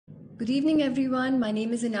Good evening, everyone. My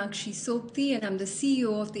name is Inakshi Sopti, and I'm the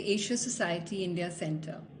CEO of the Asia Society India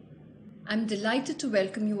Center. I'm delighted to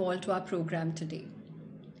welcome you all to our program today.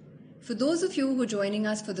 For those of you who are joining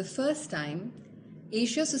us for the first time,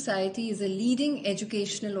 Asia Society is a leading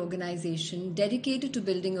educational organization dedicated to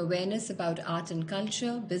building awareness about art and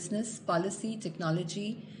culture, business, policy,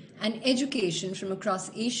 technology, and education from across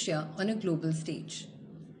Asia on a global stage.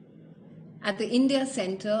 At the India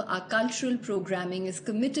Center, our cultural programming is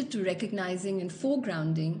committed to recognizing and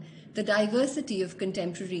foregrounding the diversity of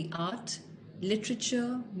contemporary art,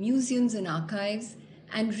 literature, museums and archives,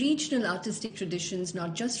 and regional artistic traditions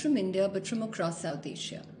not just from India but from across South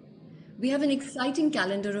Asia. We have an exciting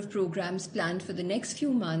calendar of programs planned for the next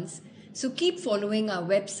few months, so keep following our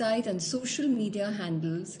website and social media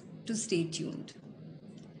handles to stay tuned.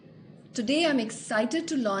 Today, I'm excited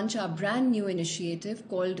to launch our brand new initiative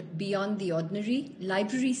called Beyond the Ordinary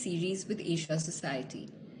Library Series with Asia Society,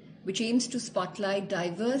 which aims to spotlight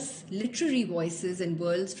diverse literary voices and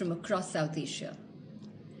worlds from across South Asia.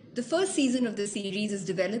 The first season of the series is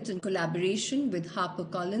developed in collaboration with Harper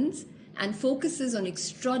Collins and focuses on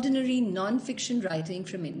extraordinary non-fiction writing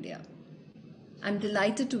from India. I'm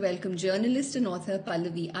delighted to welcome journalist and author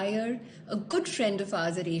Pallavi Aiyar, a good friend of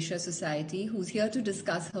ours at Asia Society, who's here to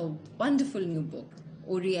discuss her wonderful new book,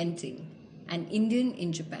 Orienting, an Indian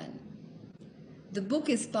in Japan. The book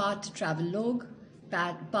is part travelogue,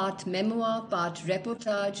 part memoir, part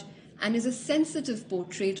reportage, and is a sensitive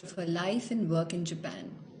portrait of her life and work in Japan.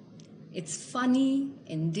 It's funny,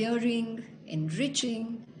 endearing,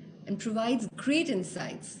 enriching, and provides great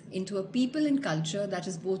insights into a people and culture that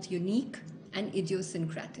is both unique and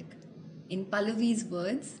idiosyncratic. In Pallavi's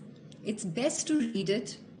words, it's best to read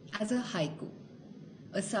it as a haiku,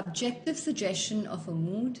 a subjective suggestion of a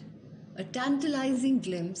mood, a tantalizing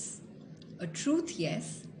glimpse, a truth,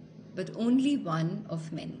 yes, but only one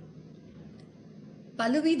of many.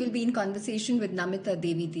 Pallavi will be in conversation with Namita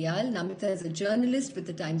Devidayal. Namita is a journalist with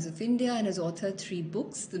the Times of India and has authored 3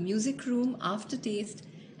 books, The Music Room, Aftertaste,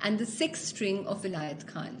 and The Sixth String of Vilayat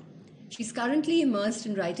Khan. She's currently immersed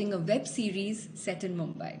in writing a web series set in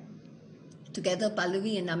Mumbai. Together,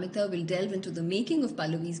 Pallavi and Namita will delve into the making of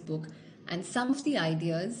Pallavi's book and some of the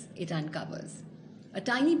ideas it uncovers. A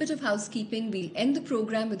tiny bit of housekeeping, we'll end the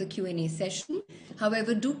program with a Q&A session.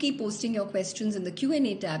 However, do keep posting your questions in the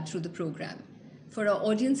Q&A tab through the program. For our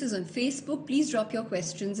audiences on Facebook, please drop your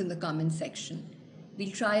questions in the comments section.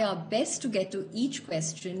 We'll try our best to get to each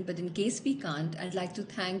question, but in case we can't, I'd like to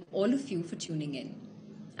thank all of you for tuning in.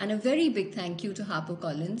 And a very big thank you to Harper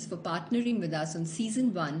Collins for partnering with us on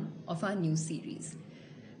season 1 of our new series.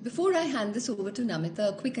 Before I hand this over to Namita,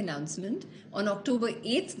 a quick announcement. On October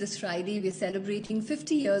 8th, this Friday, we're celebrating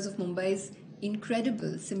 50 years of Mumbai's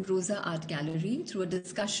incredible Simrosa Art Gallery through a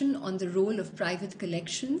discussion on the role of private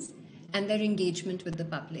collections and their engagement with the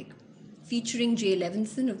public. Featuring Jay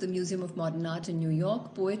Levinson of the Museum of Modern Art in New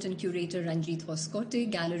York, poet and curator Ranjit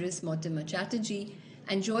Hoskote, gallerist Mortimer Chatterjee,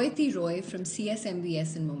 and Joyati Roy from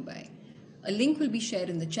CSMVS in Mumbai. A link will be shared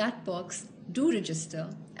in the chat box. Do register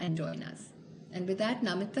and join us. And with that,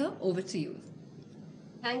 Namita, over to you.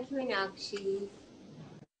 Thank you, Inakshi.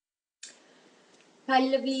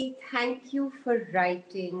 Pallavi, thank you for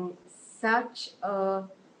writing such a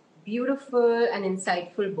beautiful and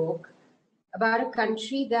insightful book about a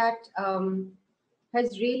country that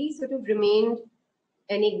has really sort of remained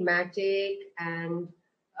enigmatic and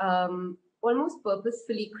almost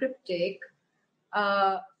purposefully cryptic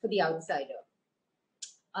for the outsider.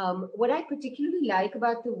 What I particularly like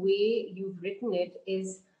about the way you've written it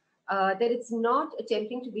is that it's not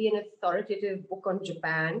attempting to be an authoritative book on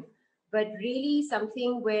Japan, but really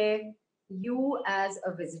something where you as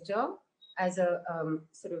a visitor, as a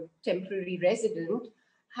sort of temporary resident,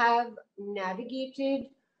 have navigated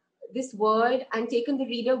this world and taken the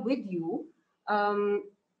reader with you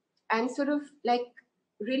and sort of like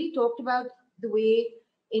really talked about the way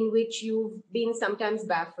in which you've been sometimes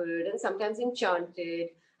baffled and sometimes enchanted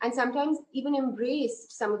and sometimes even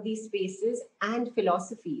embraced some of these spaces and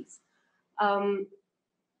philosophies. I'd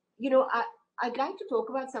like to talk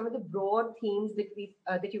about some of the broad themes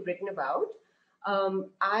that you've written about.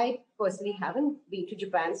 I personally haven't been to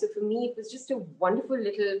Japan, so for me it was just a wonderful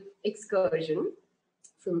little excursion.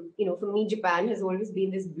 For me, Japan has always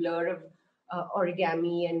been this blur of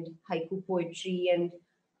origami and haiku poetry and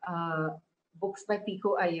books by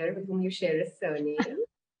Pico Iyer, with whom you share a surname.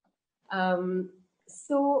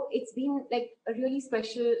 So it's been like a really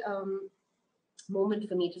special moment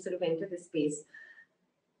for me to sort of enter this space.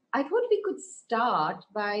 I thought we could start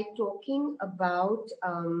by talking about,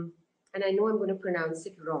 and I know I'm going to pronounce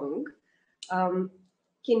it wrong,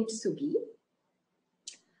 kintsugi.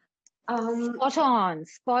 Spot on,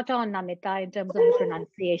 Namita, in terms of the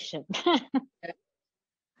pronunciation.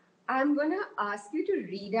 I'm going to ask you to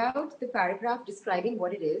read out the paragraph describing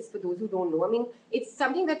what it is for those who don't know. I mean, it's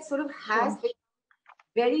something that sort of has been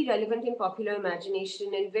very relevant in popular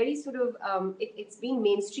imagination and very sort of, it's been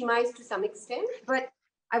mainstreamized to some extent, but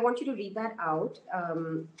I want you to read that out.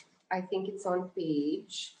 I think it's on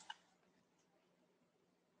page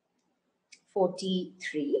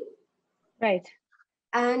 43. Right.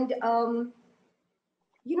 And,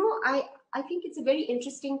 I think it's a very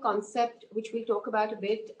interesting concept, which we'll talk about a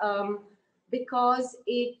bit, because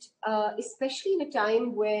it, especially in a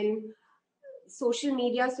time when social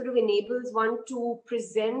media sort of enables one to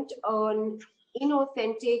present an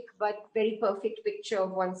inauthentic but very perfect picture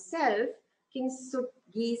of oneself,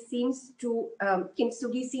 Kintsugi seems to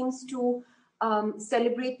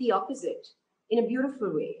celebrate the opposite in a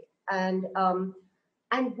beautiful way. And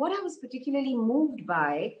what I was particularly moved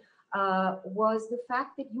by was the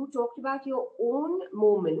fact that you talked about your own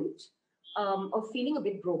moment of feeling a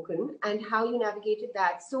bit broken and how you navigated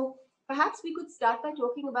that. So perhaps we could start by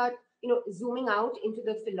talking about, zooming out into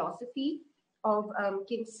the philosophy of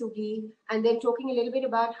Kintsugi, and then talking a little bit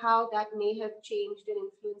about how that may have changed and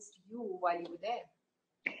influenced you while you were there.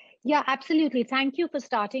 Yeah, absolutely. Thank you for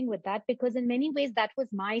starting with that, because in many ways that was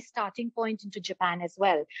my starting point into Japan as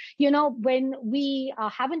well. When we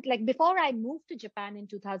haven't, like, before I moved to Japan in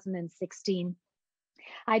 2016,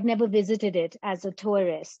 I'd never visited it as a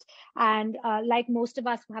tourist. And like most of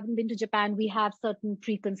us who haven't been to Japan, we have certain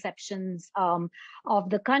preconceptions of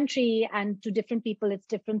the country, and to different people, it's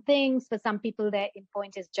different things. For some people, their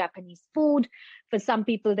endpoint is Japanese food. For some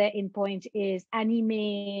people, their endpoint is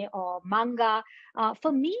anime or manga.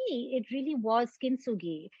 For me, it really was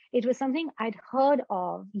kintsugi. It was something I'd heard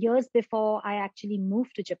of years before I actually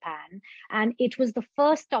moved to Japan. And it was the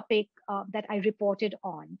first topic that I reported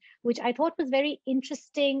on, which I thought was very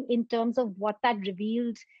interesting in terms of what that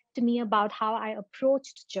revealed to me about how I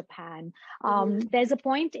approached Japan. There's a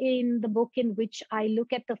point in the book in which I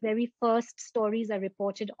look at the very first stories I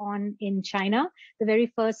reported on in China, the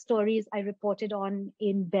very first stories I reported on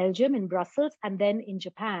in Belgium, in Brussels, and then in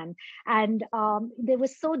Japan. And they were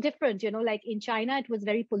so different, like in China, it was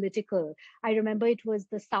very political. I remember it was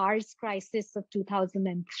the SARS crisis of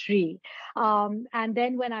 2003. And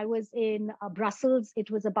then when I was in Brussels,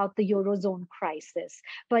 it was about the Eurozone crisis.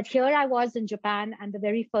 But here I was in Japan, and the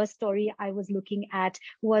very first story I was looking at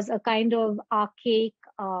was a kind of archaic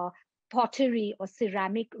pottery or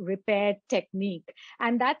ceramic repair technique.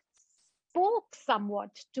 And that spoke somewhat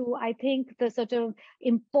to, I think, the sort of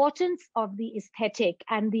importance of the aesthetic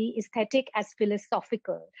and the aesthetic as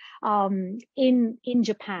philosophical in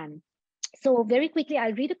Japan. So very quickly,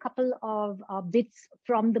 I'll read a couple of bits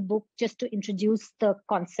from the book just to introduce the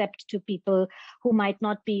concept to people who might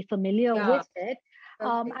not be familiar with it.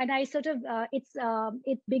 And I sort of,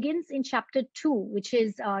 it begins in chapter 2, which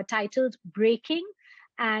is titled Breaking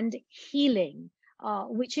and Healing,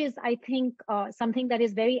 which is, I think, something that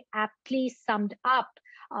is very aptly summed up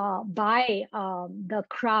by the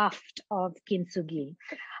craft of kintsugi.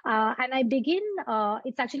 And I begin,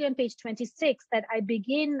 it's actually on page 26, that I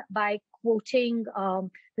begin by quoting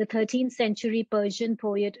the 13th century Persian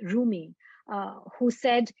poet Rumi, who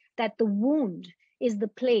said that the wound is the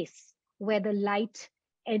place where the light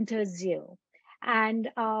enters you. And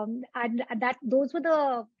that those were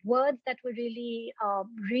the words that were really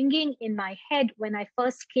ringing in my head when I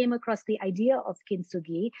first came across the idea of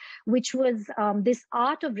kintsugi, which was this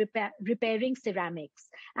art of repairing ceramics.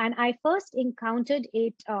 And I first encountered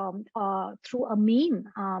it through a meme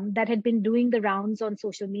that had been doing the rounds on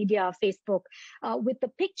social media, Facebook, with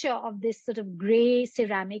the picture of this sort of gray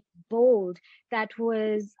ceramic bowl that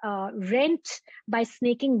was rent by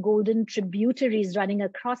snaking golden tributaries running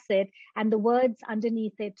across it, and the words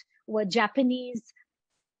underneath it were Japanese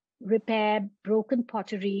repair broken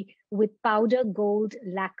pottery with powder gold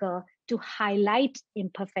lacquer to highlight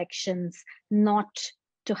imperfections, not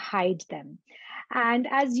to hide them. And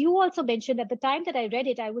as you also mentioned, at the time that I read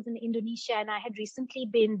it, I was in Indonesia, and I had recently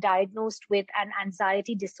been diagnosed with an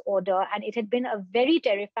anxiety disorder. And it had been a very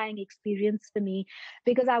terrifying experience for me,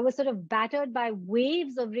 because I was sort of battered by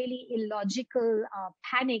waves of really illogical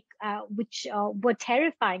panic, which were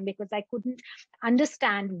terrifying, because I couldn't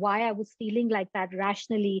understand why I was feeling like that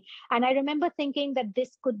rationally. And I remember thinking that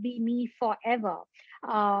this could be me forever.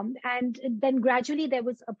 And then gradually there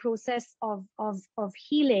was a process of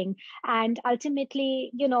healing. And ultimately, I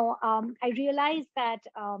realized that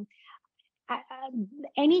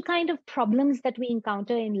any kind of problems that we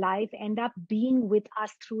encounter in life end up being with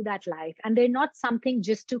us through that life. And they're not something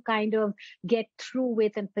just to kind of get through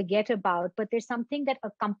with and forget about, but there's something that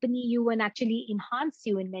accompany you and actually enhance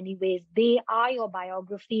you in many ways. They are your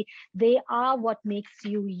biography. They are what makes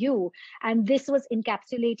you you. And this was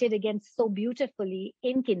encapsulated again so beautifully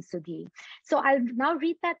in Kintsugi. So I'll now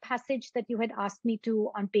read that passage that you had asked me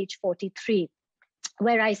to on page 43,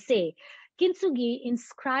 where I say, Kintsugi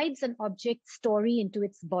inscribes an object's story into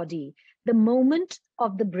its body, the moment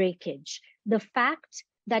of the breakage, the fact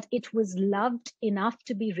that it was loved enough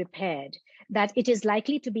to be repaired, that it is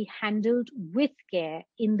likely to be handled with care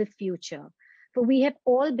in the future. For we have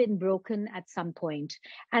all been broken at some point,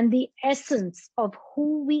 and the essence of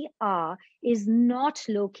who we are is not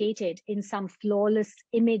located in some flawless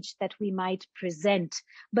image that we might present,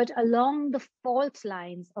 but along the fault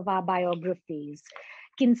lines of our biographies.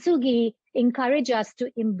 Kintsugi encourages us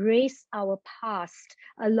to embrace our past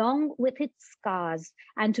along with its scars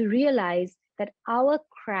and to realize that our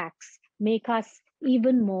cracks make us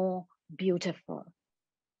even more beautiful.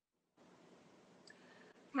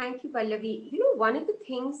 Thank you, Pallavi. One of the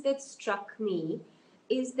things that struck me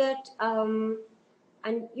is that, and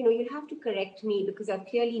you'll have to correct me because I've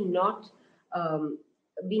clearly not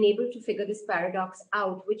been able to figure this paradox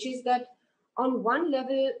out, which is that on one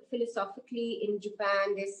level, philosophically in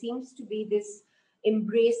Japan, there seems to be this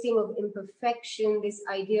embracing of imperfection, this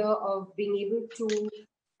idea of being able to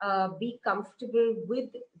be comfortable with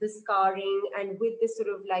the scarring and with the sort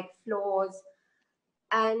of like flaws,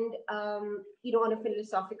 and on a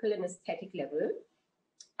philosophical and aesthetic level.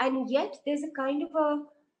 And yet there's a kind of a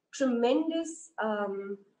tremendous,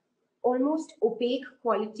 almost opaque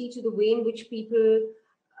quality to the way in which people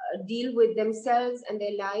deal with themselves and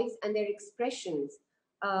their lives and their expressions.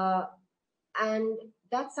 And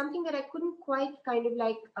that's something that I couldn't quite kind of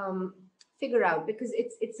like figure out, because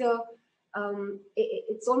it's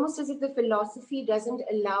almost as if the philosophy doesn't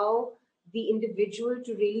allow the individual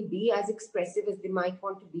to really be as expressive as they might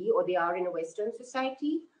want to be, or they are in a Western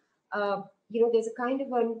society. There's a kind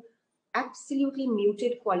of an absolutely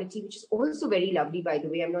muted quality, which is also very lovely, by the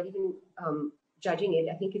way. I'm not even judging it.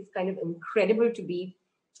 I think it's kind of incredible to be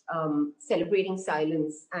celebrating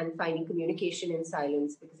silence and finding communication in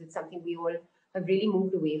silence, because it's something we all have really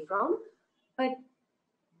moved away from. But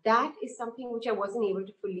that is something which I wasn't able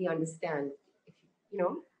to fully understand,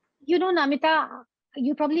 Namita,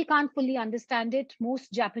 you probably can't fully understand it.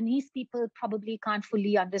 Most Japanese people probably can't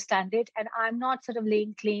fully understand it. And I'm not sort of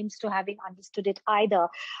laying claims to having understood it either.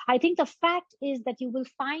 I think the fact is that you will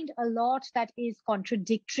find a lot that is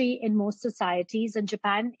contradictory in most societies, and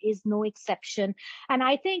Japan is no exception. And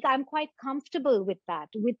I think I'm quite comfortable with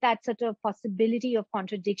that sort of possibility of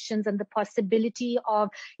contradictions and the possibility of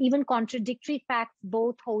even contradictory facts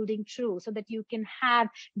both holding true, so that you can have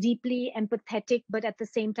deeply empathetic, but at the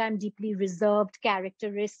same time deeply reserved characteristics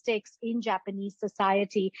in Japanese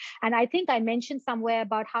society. And I think I mentioned somewhere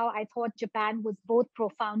about how I thought Japan was both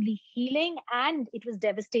profoundly healing and it was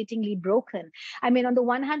devastatingly broken. I mean, on the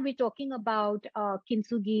one hand, we're talking about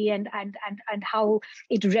Kintsugi and how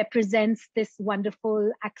it represents this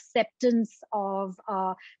wonderful acceptance of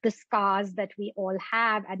the scars that we all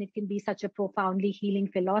have, and it can be such a profoundly healing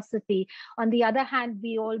philosophy. On the other hand,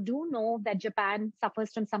 we all do know that Japan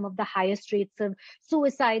suffers from some of the highest rates of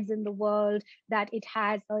suicides in the world, that it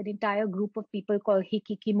has an entire group of people called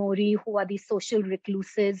hikikimori, who are these social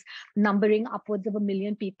recluses, numbering upwards of 1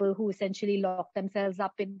 million people who essentially lock themselves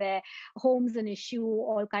up in their homes and eschew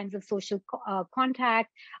all kinds of social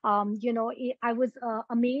contact. I was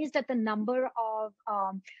amazed at the number of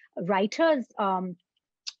writers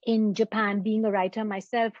in Japan, being a writer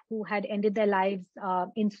myself, who had ended their lives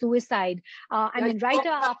in suicide. Writer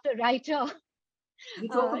after writer. We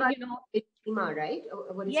talk about Mishima, right?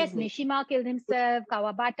 Yes, Mishima killed himself.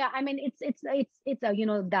 Kawabata. I mean, it's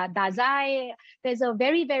Dazai. There's a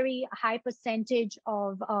very, very high percentage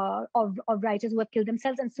of writers who have killed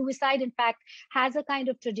themselves, and suicide, in fact, has a kind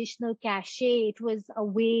of traditional cachet. It was a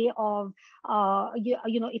way of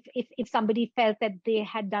if somebody felt that they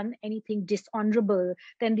had done anything dishonorable,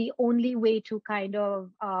 then the only way to kind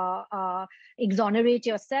of exonerate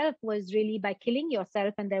yourself was really by killing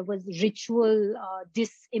yourself, and there was ritual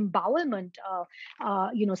disembowelment,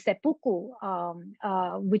 seppuku,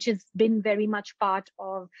 which has been very much part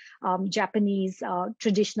of Japanese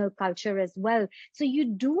traditional culture as well. So you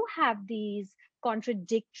do have these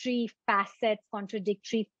contradictory facets,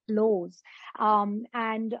 contradictory flows, and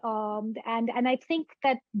I think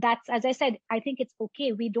that's, as I said, I think it's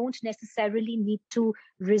okay. We don't necessarily need to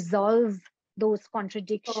resolve those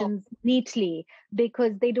contradictions neatly,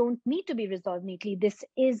 because they don't need to be resolved neatly.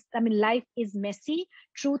 Life is messy.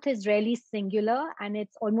 Truth is rarely singular, and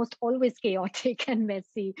it's almost always chaotic and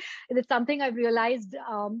messy. And it's something I've realized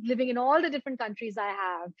living in all the different countries I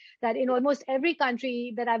have, that in almost every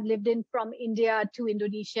country that I've lived in, from India to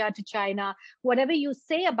Indonesia to China, whatever you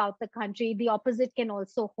say about the country, the opposite can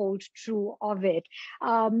also hold true of it.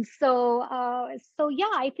 So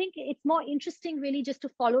yeah, I think it's more interesting really just to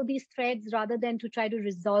follow these threads rather than to try to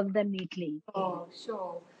resolve them neatly. Oh,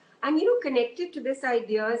 sure. And connected to this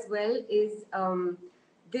idea as well is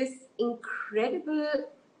this incredible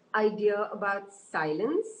idea about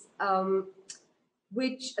silence,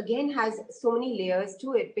 which again has so many layers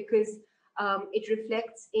to it, because it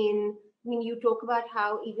reflects in, you talk about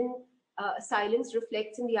how even silence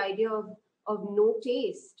reflects in the idea of no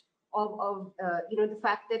taste, of the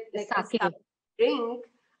fact that like a Sake. drink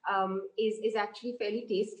is actually fairly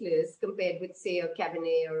tasteless compared with, say, a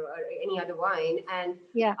Cabernet or any other wine, and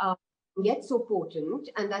Yeah. Yet so potent.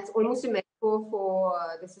 And that's almost a metaphor for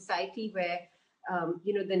the society where,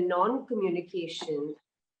 the non-communication,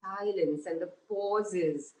 silence, and the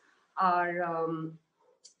pauses are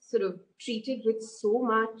sort of treated with so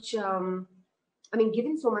much,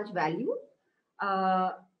 given so much value.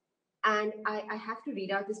 And I have to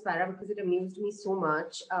read out this para because it amused me so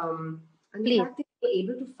much. And the fact that we're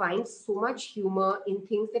able to find so much humor in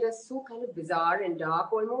things that are so kind of bizarre and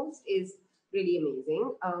dark almost is really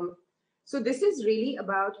amazing. So this is really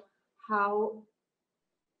about how,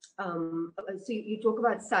 so you talk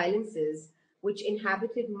about silences which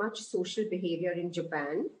inhabited much social behavior in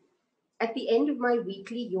Japan. At the end of my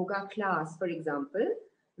weekly yoga class, for example,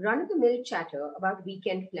 run-of-the-mill chatter about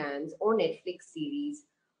weekend plans or Netflix series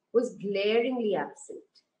was glaringly absent.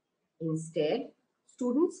 Instead,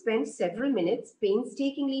 students spent several minutes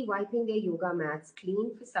painstakingly wiping their yoga mats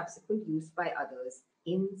clean for subsequent use by others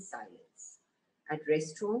in silence. At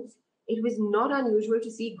restaurants, it was not unusual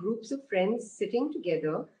to see groups of friends sitting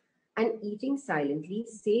together and eating silently,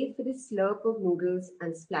 save for the slurp of noodles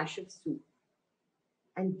and splash of soup.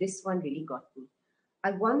 And this one really got me.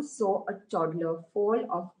 I once saw a toddler fall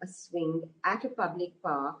off a swing at a public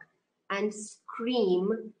park and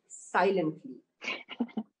scream silently.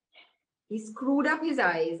 He screwed up his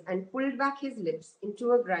eyes and pulled back his lips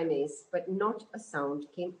into a grimace, but not a sound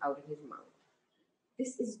came out of his mouth.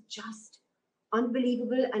 This is just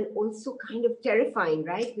unbelievable and also kind of terrifying,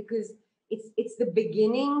 right? Because it's the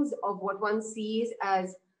beginnings of what one sees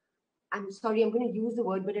as, I'm sorry, I'm going to use the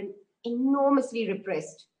word, but an enormously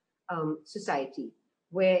repressed society,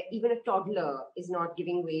 where even a toddler is not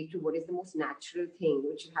giving way to what is the most natural thing,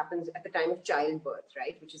 which happens at the time of childbirth,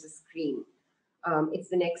 right? Which is a scream. It's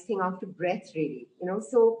the next thing after breath, really.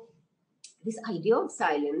 So this idea of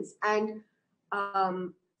silence, and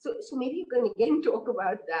so maybe you can again talk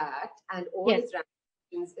about that and all its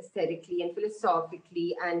ramifications aesthetically and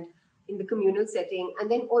philosophically and in the communal setting, and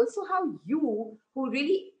then also how you, who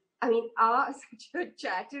really, are such a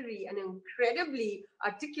chattery and incredibly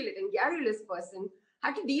articulate and garrulous person,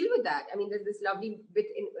 had to deal with that. There's this lovely bit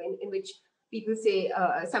in which people say,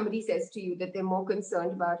 somebody says to you that they're more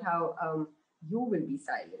concerned about how you will be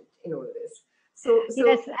silent in all of this. So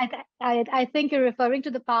yes, I think you're referring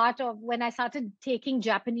to the part of when I started taking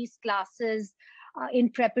Japanese classes in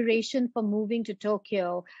preparation for moving to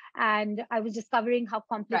Tokyo, and I was discovering how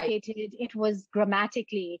complicated it was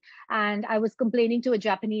grammatically, and I was complaining to a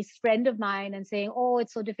Japanese friend of mine and saying, oh,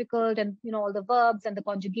 it's so difficult, and all the verbs and the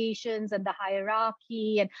conjugations and the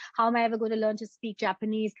hierarchy, and how am I ever going to learn to speak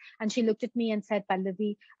Japanese? And she looked at me and said,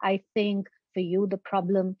 Pallavi, I think for you the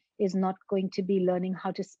problem is not going to be learning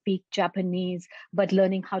how to speak Japanese, but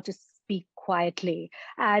learning how to speak quietly.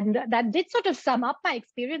 And that did sort of sum up my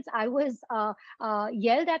experience. I was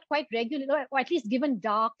yelled at quite regularly, or at least given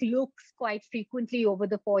dark looks quite frequently over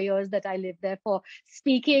the 4 years that I lived there, for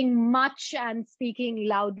speaking much and speaking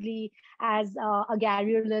loudly, as a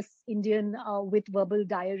garrulous Indian with verbal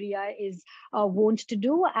diarrhea is wont to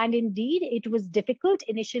do. And indeed, it was difficult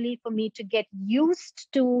initially for me to get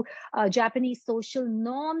used to Japanese social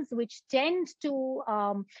norms, which tend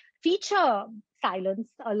to feature silence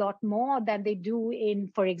a lot more than they do in,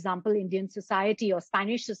 for example, Indian society or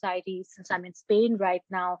Spanish society, since I'm in Spain right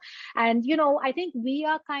now. And, I think we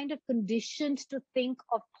are kind of conditioned to think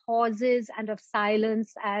of pauses and of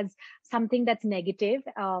silence as something that's negative,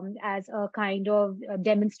 as a kind of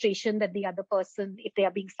demonstration that the other person, if they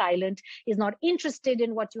are being silent, is not interested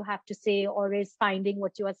in what you have to say, or is finding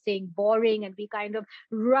what you are saying boring, and we kind of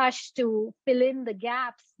rush to fill in the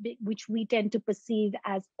gaps which we tend to perceive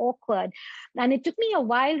as awkward. And it took me a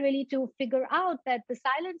while really to figure out that the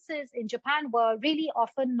silences in Japan were really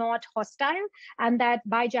often not hostile, and that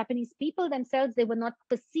by Japanese people themselves, they were not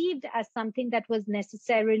perceived as something that was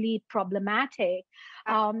necessarily problematic.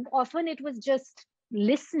 Often it was just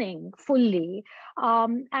listening fully.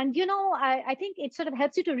 And, I think it sort of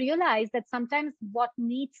helps you to realize that sometimes what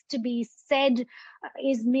needs to be said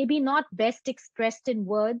is maybe not best expressed in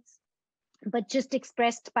words, but just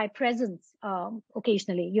expressed by presence.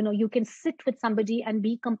 Occasionally, you can sit with somebody and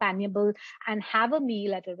be companionable and have a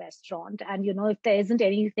meal at a restaurant, and if there isn't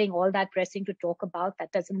anything all that pressing to talk about,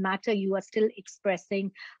 that doesn't matter. You are still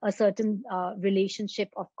expressing a certain relationship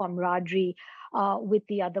of camaraderie with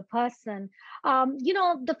the other person.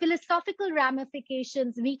 The philosophical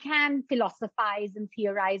ramifications, we can philosophize and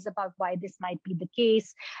theorize about why this might be the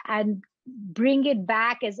case, and bring it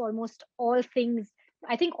back as almost all things.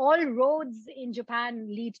 I think all roads in Japan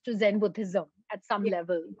lead to Zen Buddhism at some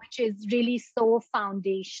level, which is really so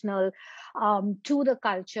foundational to the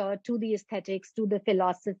culture, to the aesthetics, to the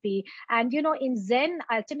philosophy. And, in Zen,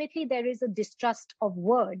 ultimately, there is a distrust of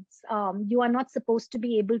words. You are not supposed to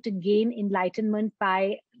be able to gain enlightenment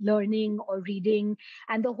by learning or reading.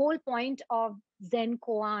 And the whole point of Zen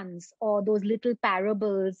koans, or those little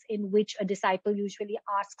parables in which a disciple usually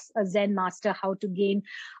asks a Zen master how to gain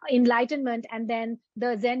enlightenment, and then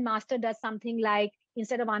the Zen master does something like,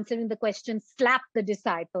 instead of answering the question, slap the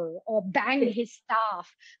disciple or bang his staff,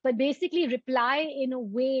 but basically reply in a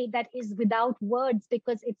way that is without words,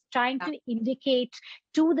 because it's trying to indicate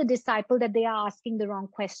to the disciple that they are asking the wrong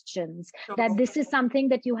questions, that this is something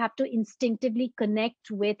that you have to instinctively connect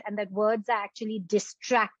with, and that words are actually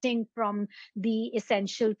distracting from the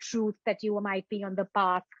essential truth that you might be on the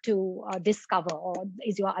path to discover, or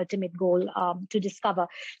is your ultimate goal to discover.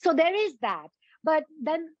 So there is that. But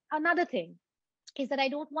then another thing is that I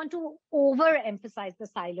don't want to overemphasize the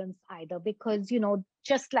silence either, because,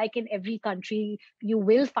 just like in every country, you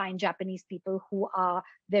will find Japanese people who are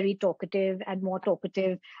very talkative and more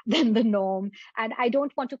talkative than the norm. And I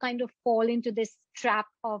don't want to kind of fall into this trap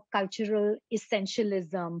of cultural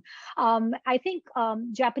essentialism. I think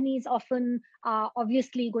Japanese often are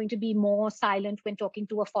obviously going to be more silent when talking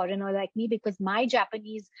to a foreigner like me, because my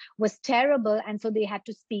Japanese was terrible, and so they had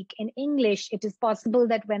to speak in English. It is possible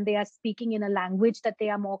that when they are speaking in a language that they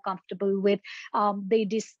are more comfortable with, they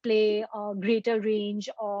display a greater range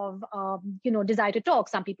of desire to talk.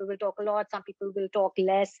 Some people will talk a lot, some people will talk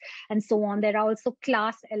less, and so on. There are also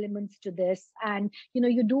class elements to this, and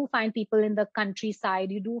you do find people in the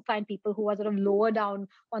countryside, you do find people who are sort of lower down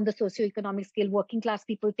on the socioeconomic scale. Working class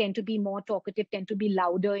people tend to be more talkative, tend to be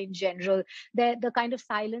louder in general. The kind of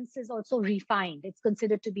silence is also refined. It's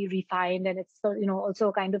considered to be refined, and it's also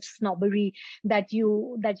a kind of snobbery that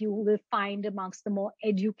you will find amongst the more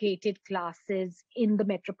educated classes in the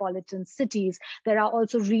metropolitan cities. There are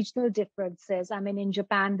also regional differences. I mean, in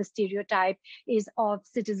Japan, the stereotype is of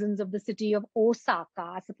citizens of the city of Osaka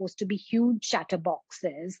are supposed to be huge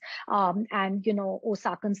chatterboxes. And,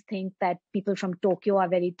 Osakans think that people from Tokyo are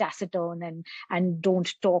very taciturn and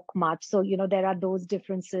don't talk much. So, there are those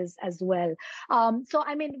differences as well. So,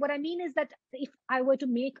 I mean, what I mean is that if I were to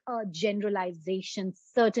make a generalization,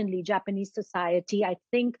 certainly Japanese society, I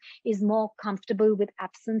think, is more comfortable with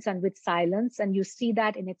absence and with silence. And you see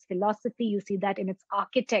that in its philosophy, you see that in its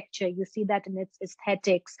architecture, you see that in its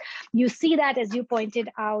aesthetics, you see that, as you pointed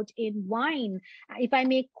out, in wine. If I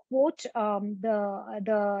may quote the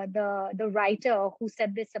writer who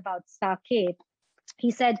said this about sake,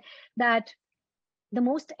 he said that the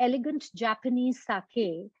most elegant Japanese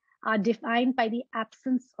sake are defined by the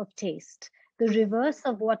absence of taste, the reverse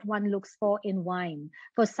of what one looks for in wine.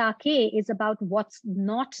 For sake is about what's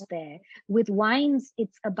not there. With wines,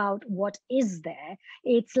 it's about what is there.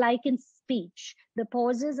 It's like in speech. The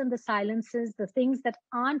pauses and the silences, the things that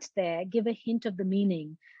aren't there, give a hint of the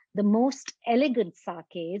meaning. The most elegant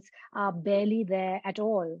sakes are barely there at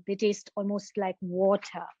all. They taste almost like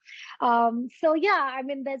water. So yeah, I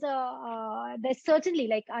mean, there's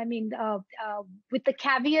certainly with the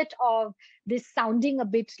caveat of this sounding a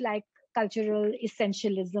bit like cultural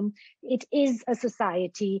essentialism, it is a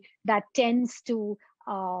society that tends to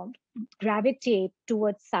gravitate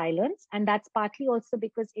towards silence, and that's partly also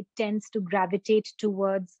because it tends to gravitate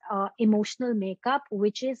towards emotional makeup,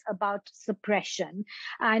 which is about suppression.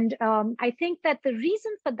 And I think that the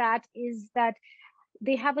reason for that is that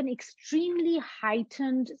they have an extremely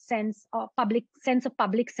heightened sense of public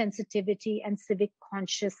sensitivity and civic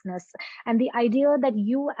consciousness. And the idea that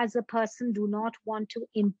you as a person do not want to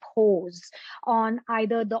impose on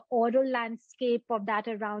either the oral landscape of that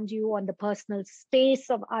around you, on the personal space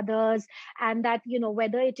of others, and that,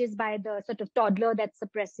 whether it is by the sort of toddler that's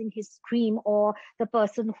suppressing his scream, or the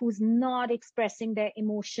person who's not expressing their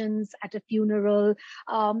emotions at a funeral,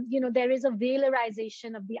 there is a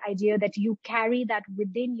valorization of the idea that you carry that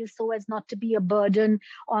within you so as not to be a burden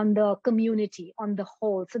on the community on the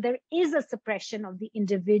whole. So there is a suppression of the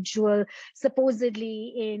individual,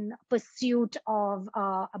 supposedly in pursuit of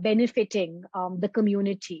benefiting the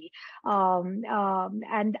community. And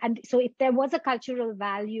so if there was a cultural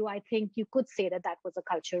value, I think you could say that that was a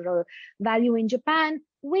cultural value in Japan,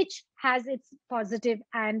 which has its positive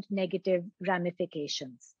and negative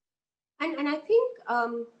ramifications. And I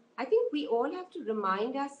think we all have to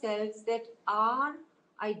remind ourselves that our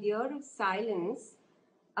idea of silence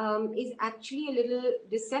is actually a little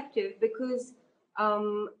deceptive, because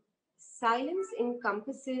silence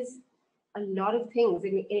encompasses a lot of things.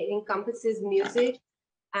 It encompasses music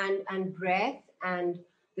and breath and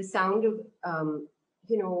the sound of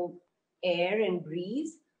air and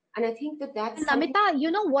breeze. And I think that's Namita,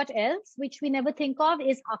 you know what else, which we never think of,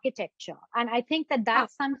 is architecture. And I think that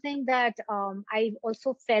that's something that I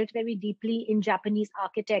also felt very deeply in Japanese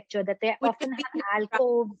architecture, that they often have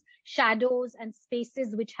alcoves, shadows, and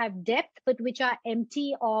spaces which have depth, but which are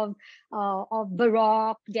empty of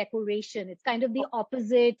Baroque decoration. It's kind of the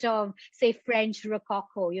opposite of, say, French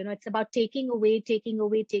Rococo. It's about taking away,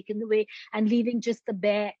 and leaving just the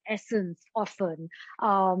bare essence often,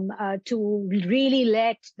 to really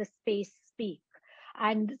let the space speak.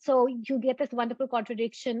 And so you get this wonderful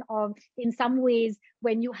contradiction of, in some ways,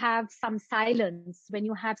 when you have some silence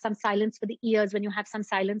for the ears, when you have some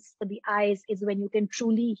silence for the eyes, is when you can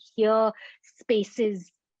truly hear spaces,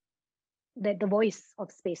 the voice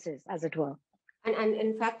of spaces, as it were. And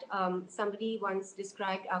in fact, somebody once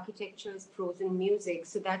described architecture as frozen music.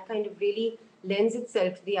 So that kind of really lends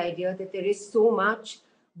itself to the idea that there is so much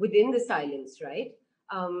within the silence, right?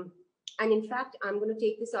 And in fact, I'm going to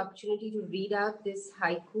take this opportunity to read out this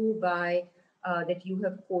haiku that you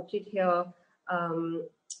have quoted here,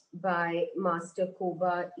 by Master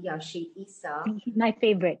Kobayashi Isa. My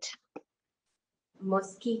favorite.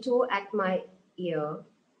 Mosquito at my ear.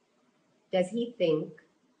 Does he think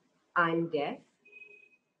I'm deaf?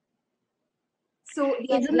 So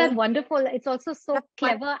isn't that wonderful? It's also so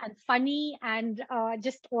clever and funny, and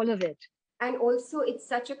just all of it. And also, it's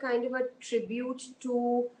such a kind of a tribute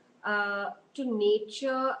to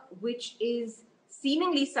nature, which is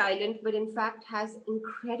seemingly silent, but in fact has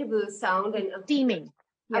incredible sound and teeming.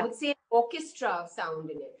 Yeah. I would say an orchestra of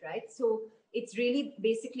sound in it, right? So it's really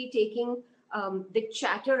basically taking the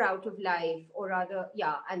chatter out of life, or rather,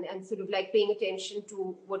 and sort of like paying attention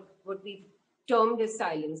to what we've termed as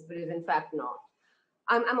silence, but is in fact not.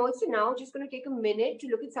 I'm also now just going to take a minute to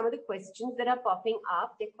look at some of the questions that are popping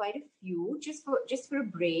up. There are quite a few, just for a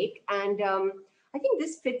break, and I think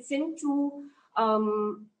this fits into our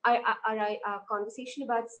conversation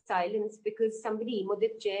about silence, because somebody,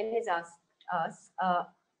 Mudit Jain, has asked us,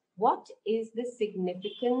 what is the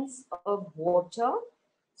significance of water,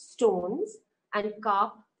 stones, and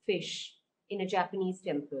carp fish in a Japanese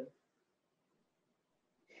temple?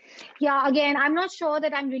 Yeah, again, I'm not sure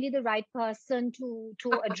that I'm really the right person to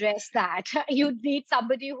address that. You'd need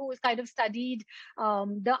somebody who's kind of studied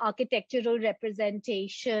the architectural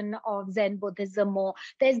representation of Zen Buddhism more.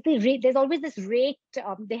 There's always this raked,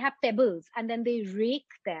 they have pebbles, and then they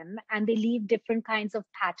rake them and they leave different kinds of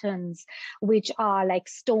patterns, which are like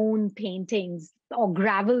stone paintings or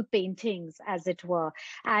gravel paintings, as it were.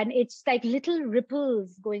 And it's like little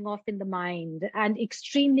ripples going off in the mind, and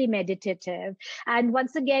extremely meditative. And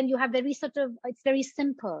once again, you have it's very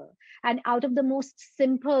simple. And out of the most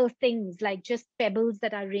simple things, like just pebbles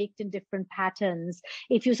that are raked in different patterns,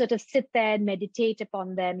 if you sort of sit there and meditate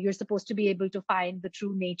upon them, you're supposed to be able to find the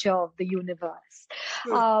true nature of the universe.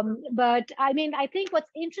 But I mean, I think what's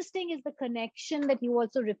interesting is the connection that you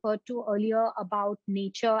also referred to earlier about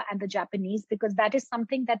nature and the Japanese, because that is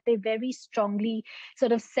something that they very strongly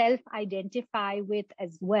sort of self-identify with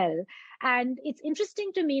as well. And it's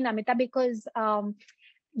interesting to me, Namita, because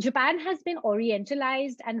Japan has been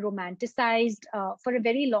orientalized and romanticized for a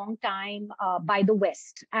very long time by the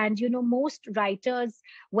West. And, most writers,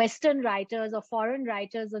 Western writers or foreign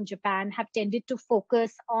writers on Japan have tended to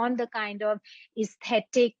focus on the kind of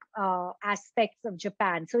aesthetic aspects of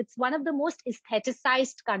Japan. So it's one of the most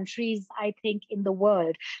aestheticized countries, I think, in the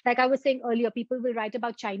world. Like I was saying earlier, people will write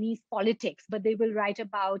about Chinese politics, but they will write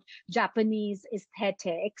about Japanese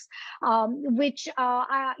aesthetics, which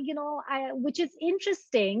is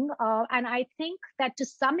interesting. And I think that to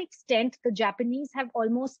some extent, the Japanese have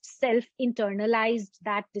almost self-internalized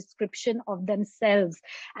that description of themselves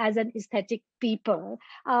as an aesthetic people.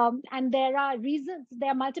 And there are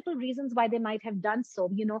multiple reasons why they might have done so.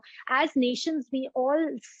 As nations, we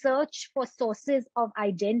all search for sources of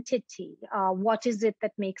identity. What is it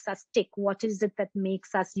that makes us tick? What is it that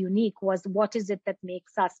makes us unique? What is it that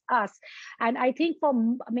makes us us? And I think for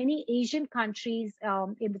many Asian countries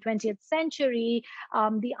in the 20th century,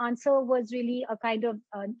 the answer was really a kind of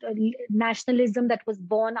nationalism that was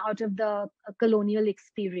born out of the colonial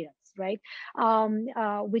experience, right?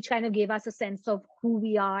 Which kind of gave us a sense of who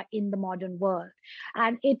we are in the modern world.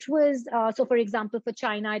 And it was, so for example, for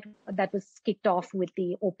China, that was kicked off with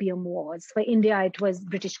the Opium Wars. For India, it was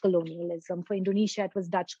British colonialism. For Indonesia, it was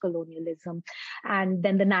Dutch colonialism. And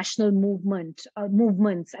then the national movements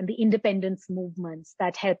and the independence movements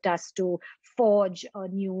that helped us to forge a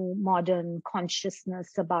new modern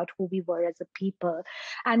consciousness about who we were as a people.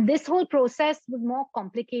 And this whole process was more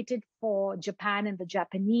complicated for Japan and the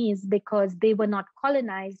Japanese because they were not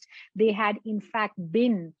colonized. They had in fact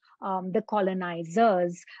been the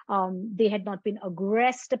colonizers. They had not been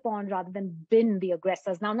aggressed upon rather than been the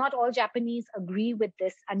aggressors. Now, not all Japanese agree with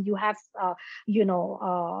this, and you have,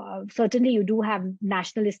 certainly you do have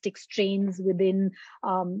nationalistic strains within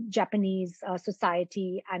Japanese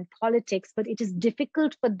society and politics, but it is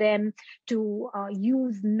difficult for them to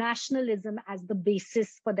use nationalism as the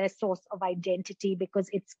basis for their source of identity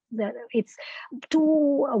because it's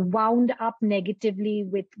too wound up negatively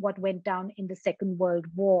with what went down in the Second World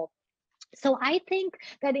War. So I think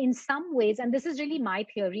that in some ways, and this is really my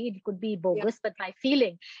theory, it could be bogus, but my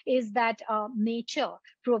feeling is that nature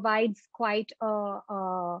provides quite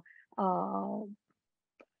a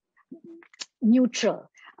neutral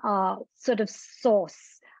sort of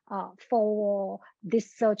source for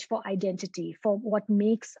this search for identity, for what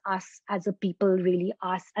makes us as a people really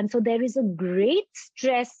us. And so there is a great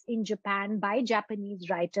stress in Japan by Japanese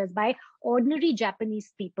writers, by ordinary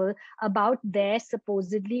Japanese people about their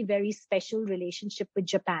supposedly very special relationship with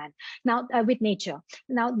Japan, now with nature.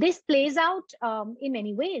 Now, this plays out in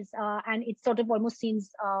many ways, and it sort of almost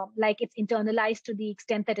seems like it's internalized to the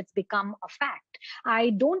extent that it's become a fact.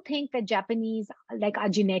 I don't think that Japanese are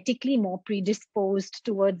genetically more predisposed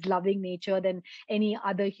towards loving nature than any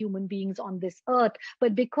other human beings on this earth,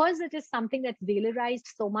 but because it is something that's valorized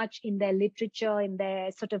so much in their literature, in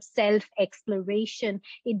their sort of self-exploration,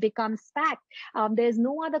 it becomes fact. There's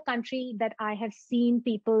no other country that I have seen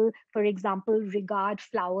people, for example, regard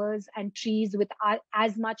flowers and trees with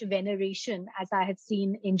as much veneration as I have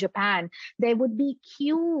seen in Japan. There would be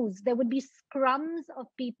queues, there would be scrums of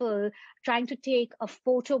people trying to take a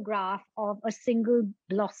photograph of a single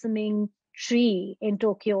blossoming tree in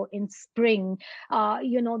Tokyo in spring.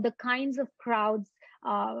 The kinds of crowds,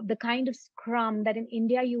 the kind of scrum that in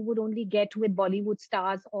India you would only get with Bollywood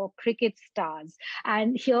stars or cricket stars.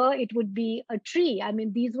 And here it would be a tree. I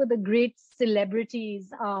mean, these were the great celebrities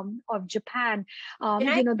of Japan.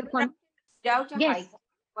 Doubt a Yes, hike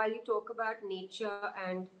while you talk about nature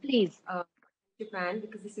and please. Japan,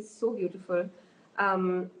 because this is so beautiful.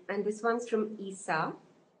 And this one's from Isa.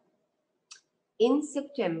 In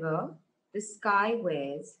September, the sky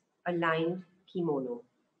wears a lined kimono.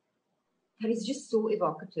 That is just so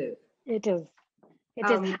evocative. It is. It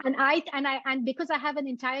is. And because I have an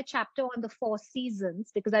entire chapter on the 4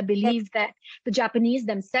 seasons, because I believe that the Japanese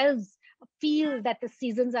themselves feel that the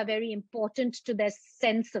seasons are very important to their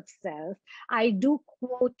sense of self, I do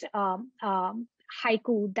quote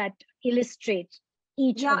haiku that illustrate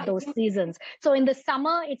each of those seasons. So in the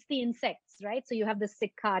summer, it's the insects, right? So you have the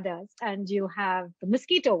cicadas and you have the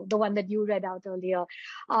mosquito, the one that you read out earlier.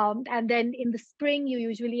 And then in the spring, you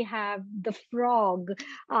usually have the frog.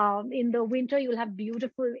 In the winter, you'll have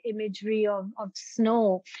beautiful imagery of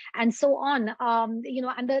snow and so on. And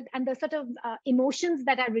the sort of emotions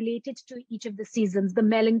that are related to each of the seasons, the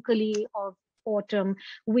melancholy of autumn,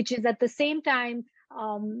 which is at the same time,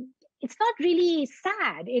 it's not really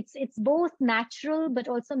sad. It's both natural but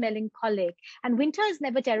also melancholic. And winter is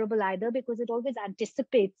never terrible either because it always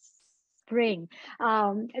anticipates spring.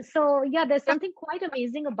 So yeah, there's something quite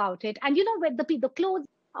amazing about it. And with the clothes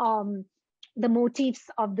the motifs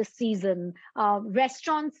of the season.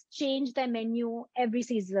 Restaurants change their menu every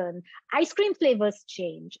season. Ice cream flavors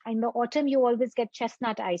change. In the autumn, you always get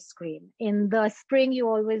chestnut ice cream. In the spring, you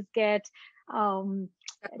always get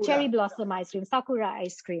cherry blossom ice cream, sakura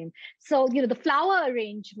ice cream. So, the flower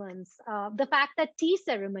arrangements, the fact that tea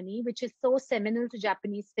ceremony, which is so seminal to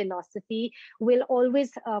Japanese philosophy, will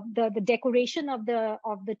always, the decoration of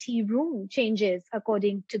the tea room changes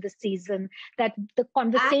according to the season, that the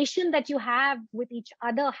conversation that you have with each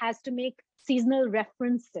other has to make seasonal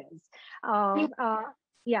references.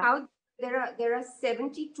 Yeah. How there are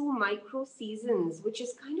 72 micro seasons, which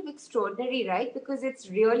is kind of extraordinary, right? Because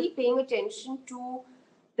it's really paying attention to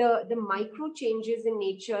the micro changes in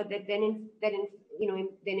nature that then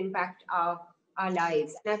impact our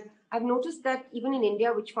lives. And I've noticed that even in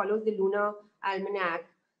India, which follows the lunar almanac,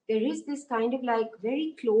 there is this kind of like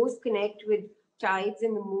very close connect with tides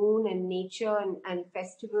and the moon and nature and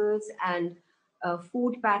festivals and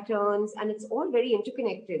food patterns, and it's all very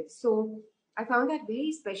interconnected. So I found that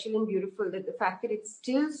very special and beautiful, that the fact that it's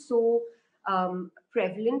still so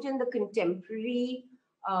prevalent in the contemporary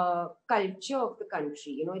culture of the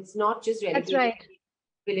country. It's not just relegated to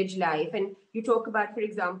village life. And you talk about, for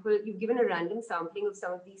example, you've given a random sampling of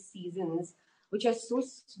some of these seasons, which are so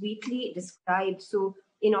sweetly described. So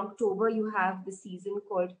in October, you have the season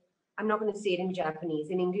called, I'm not going to say it in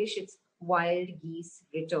Japanese. In English, it's Wild Geese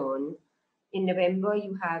Return. In November,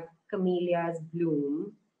 you have Camellias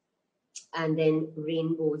Bloom, and then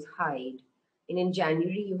Rainbows Hide. And in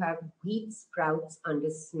January, you have Wheat Sprouts Under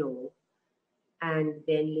Snow. And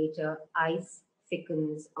then later, ice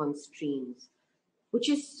thickens on streams, which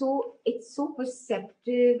is it's so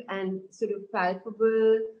perceptive and sort of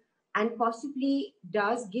palpable, and possibly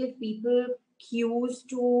does give people cues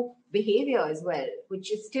to behavior as well,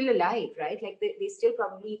 which is still alive, right? Like they still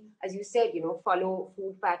probably, as you said, follow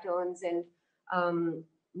food patterns and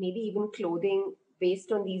maybe even clothing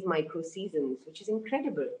based on these micro seasons, which is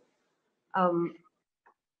incredible.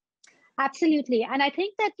 Absolutely. And I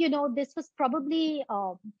think that, this was probably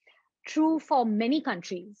true for many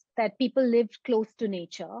countries, that people lived close to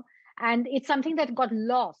nature. And it's something that got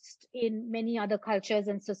lost in many other cultures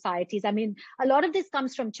and societies. I mean, a lot of this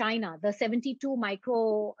comes from China. The 72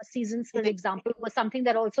 micro seasons, for example, was something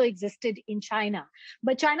that also existed in China.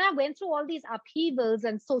 But China went through all these upheavals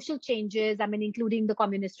and social changes, I mean, including the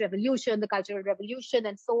communist revolution, the cultural revolution,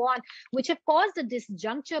 and so on, which have caused a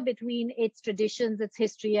disjuncture between its traditions, its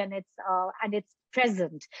history, and its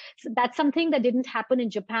present. So that's something that didn't happen in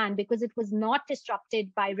Japan, because it was not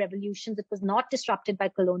disrupted by revolutions. It was not disrupted by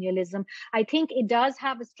colonialism. I think it does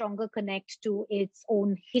have a stronger connect to its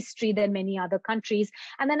own history than many other countries.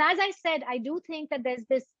 And then, as I said, I do think that there's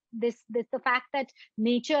the fact that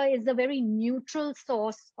nature is a very neutral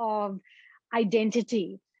source of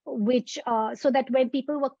identity, which so that when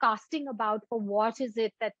people were casting about for what is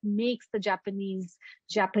it that makes the Japanese,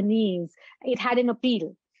 it had an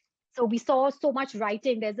appeal. So we saw so much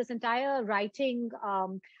writing. There's this entire writing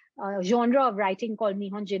genre of writing called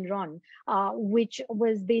Nihon Jinron, which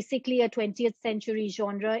was basically a 20th century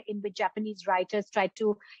genre in which Japanese writers tried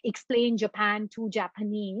to explain Japan to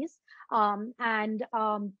Japanese. They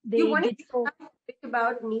you wanted did to so. talk a bit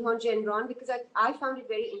about Nihon Jinron, because I found it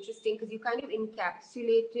very interesting, because you kind of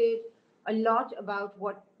encapsulated a lot about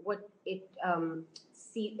what it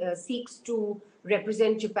seeks to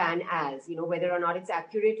represent Japan as, whether or not it's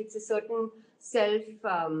accurate. It's a certain self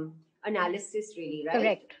analysis, really, right?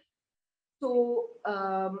 Correct. So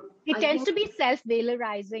it tends to be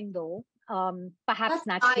self-valorizing, though, perhaps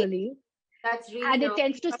naturally. That's really, and it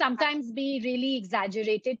tends to sometimes be really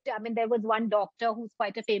exaggerated. I mean, there was one doctor who's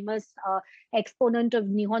quite a famous exponent of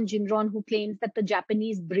Nihon Jinron, who claims that the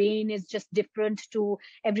Japanese brain is just different to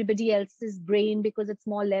everybody else's brain because it's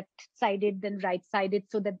more left-sided than right-sided,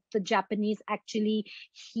 so that the Japanese actually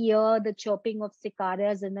hear the chirping of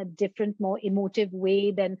cicadas in a different, more emotive way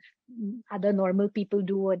than other normal people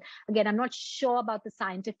do. And again, I'm not sure about the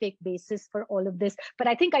scientific basis for all of this, but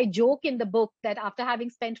I think I joke in the book that after having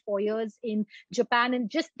spent 4 years in Japan and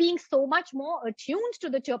just being so much more attuned to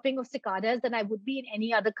the chirping of cicadas than I would be in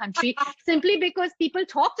any other country, simply because people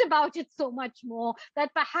talked about it so much more,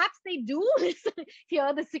 that perhaps they do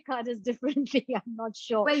hear the cicadas differently. I'm not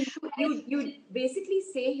sure. Well, you basically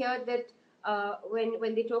say here that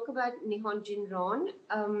when they talk about Nihon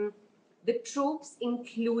Jinron, the tropes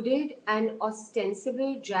included an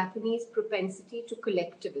ostensible Japanese propensity to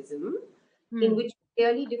collectivism, in which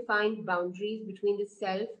clearly defined boundaries between the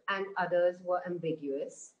self and others were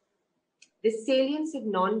ambiguous, the salience of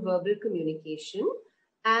non-verbal communication,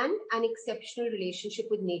 and an exceptional relationship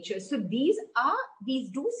with nature. So these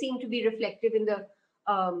do seem to be reflective in the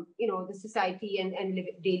the society and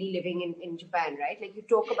daily living in Japan, right? Like you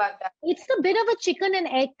talk about that. It's a bit of a chicken and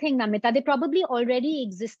egg thing, Namita. They probably already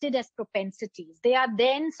existed as propensities. They are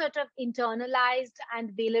then sort of internalized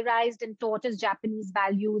and valorized and taught as Japanese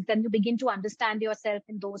values. Then you begin to understand yourself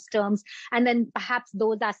in those terms. And then perhaps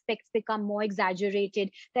those aspects become more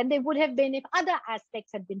exaggerated than they would have been if other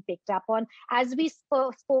aspects had been picked up on. As we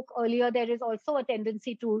spoke earlier, there is also a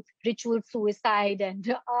tendency to ritual suicide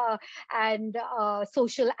and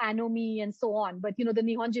social anomie and so on. But, the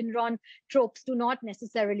Nihon Jinron tropes do not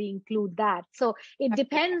necessarily include that. So it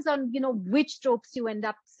depends on, which tropes you end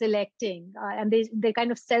up selecting, and they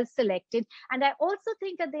kind of self-selected. And I also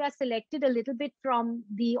think that they are selected a little bit from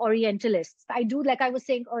the Orientalists. I do, like I was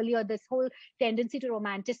saying earlier, this whole tendency to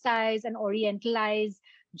romanticize and Orientalize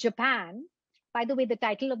Japan. By the way, the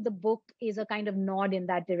title of the book is a kind of nod in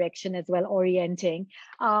that direction as well, Orienting.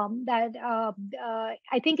 I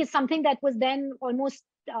think is something that was then almost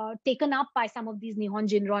taken up by some of these Nihon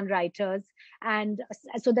Jinron writers, and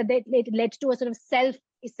so that it led to a sort of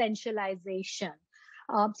self-essentialization.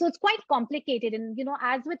 So it's quite complicated, and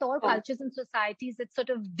as with all cultures and societies, it's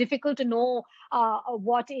sort of difficult to know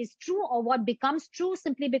what is true or what becomes true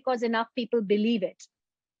simply because enough people believe it.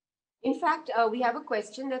 In fact, we have a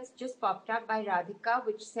question that's just popped up by Radhika,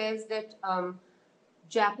 which says that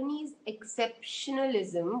Japanese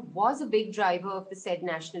exceptionalism was a big driver of the said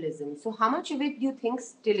nationalism. So how much of it do you think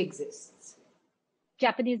still exists?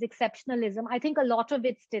 Japanese exceptionalism, I think a lot of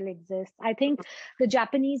it still exists. I think the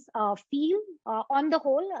Japanese feel, on the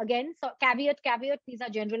whole, again, so caveat, these are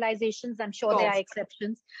generalizations. I'm sure there are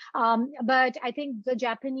exceptions. But I think the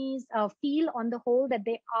Japanese feel, on the whole, that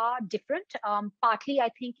they are different. Partly, I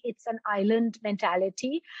think it's an island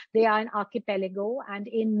mentality. They are an archipelago, and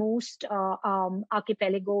in most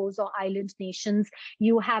archipelagos or island nations,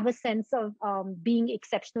 you have a sense of being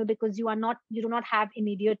exceptional because you do not have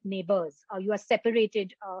immediate neighbors. You are separated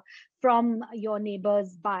from your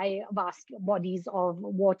neighbors by vast bodies of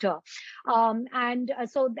water, and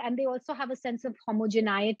they also have a sense of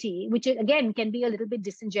homogeneity, which again can be a little bit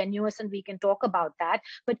disingenuous, and we can talk about that.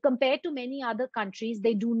 But compared to many other countries,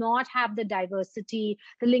 they do not have the diversity,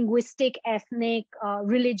 the linguistic, ethnic,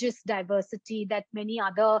 religious diversity that many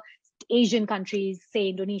other Asian countries, say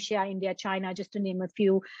Indonesia, India, China, just to name a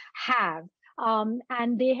few, have.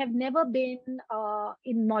 And they have never been,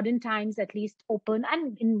 in modern times at least, open,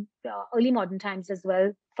 and in early modern times as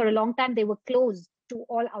well. For a long time, they were closed to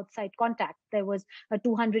all outside contact. There was a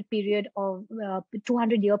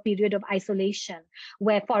 200-year period of isolation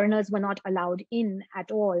where foreigners were not allowed in at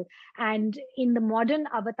all. And in the modern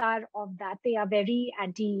avatar of that, they are very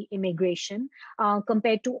anti-immigration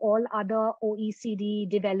compared to all other OECD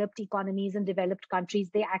developed economies and developed countries.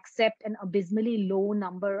 They accept an abysmally low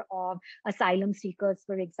number of asylum seekers,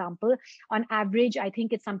 for example. On average, I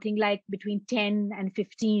think it's something like between 10 and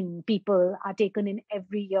 15 people are taken in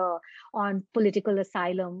every year on political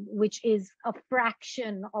asylum, which is a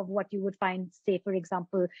fraction of what you would find, say, for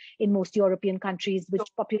example, in most European countries, with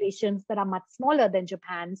populations that are much smaller than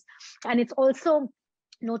Japan's. And it's also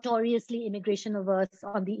notoriously immigration averse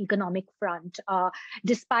on the economic front,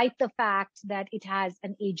 despite the fact that it has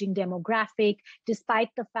an aging demographic, despite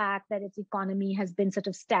the fact that its economy has been sort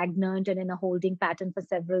of stagnant and in a holding pattern for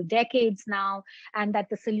several decades now, and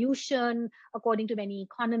that the solution, according to many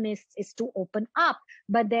economists, is to open up.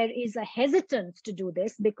 But there is a hesitance to do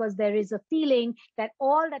this because there is a feeling that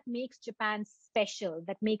all that makes Japan special,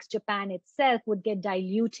 that makes Japan itself, would get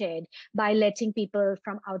diluted by letting people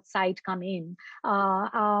from outside come in.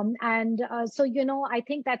 So, I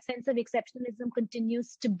think that sense of exceptionalism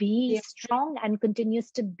continues to be strong and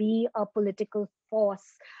continues to be a political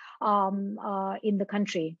force in the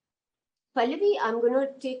country. Pallavi, I'm going to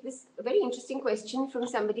take this very interesting question from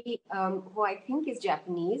somebody who I think is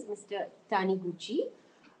Japanese, Mr. Taniguchi,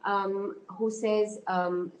 who says,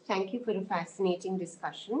 thank you for a fascinating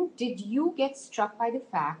discussion. Did you get struck by the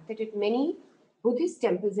fact that at many Buddhist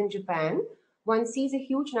temples in Japan, one sees a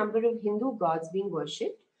huge number of Hindu gods being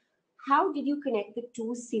worshipped? How did you connect the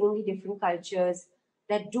two seemingly different cultures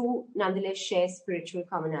that do nonetheless share spiritual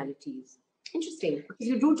commonalities? Interesting, because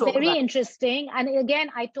you do talk very about interesting. And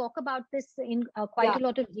again, I talk about this in quite a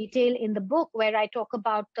lot of detail in the book, where I talk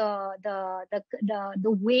about the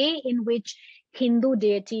way in which Hindu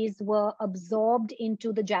deities were absorbed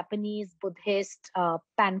into the Japanese Buddhist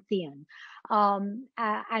pantheon.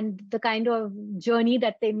 And the kind of journey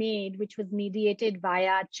that they made, which was mediated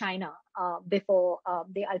via China before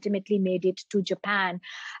they ultimately made it to Japan.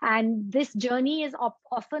 And this journey is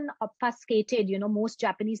often obfuscated. Most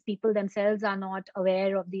Japanese people themselves are not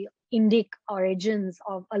aware of the Indic origins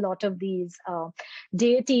of a lot of these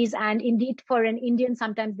deities. And indeed, for an Indian,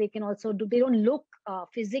 sometimes they can also they don't look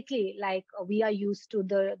physically like we are used to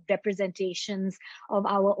the representations of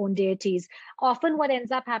our own deities. Often what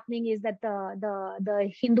ends up happening is that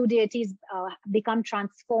the Hindu deities become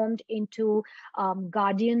transformed into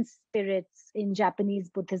guardian spirits in Japanese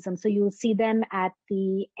Buddhism. So you'll see them at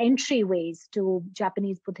the entryways to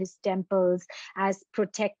Japanese Buddhist temples as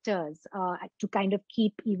protectors to kind of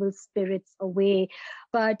keep evil spirits away.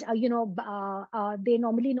 But they're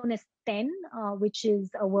normally known as ten, which is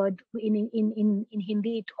a word in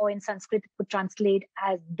Hindi or in Sanskrit it would translate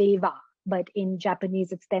as deva, but in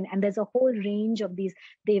Japanese it's ten. And there's a whole range of these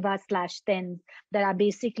deva/tens that are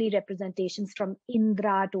basically representations from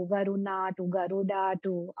Indra to Varuna to Garuda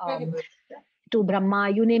to Brahma,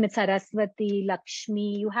 you name it, Saraswati,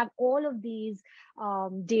 Lakshmi. You have all of these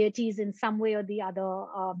deities in some way or the other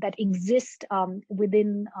that exist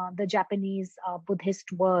within the Japanese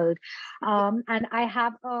Buddhist world. And I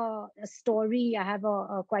have a story, I have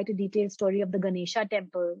quite a detailed story of the Ganesha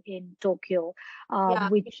temple in Tokyo,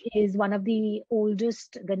 which is one of the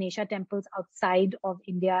oldest Ganesha temples outside of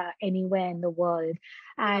India anywhere in the world.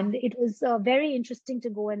 And it was very interesting to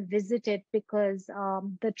go and visit it because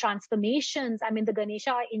the transformations, I mean, the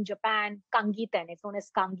Ganesha in Japan, Kangi-ten, it's known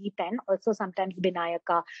as Kangi-ten, also sometimes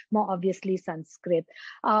Vinayaka, more obviously Sanskrit.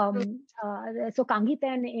 So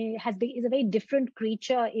Kangi-ten is a very different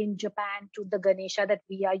creature in Japan to the Ganesha that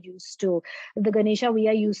we are used to. The Ganesha we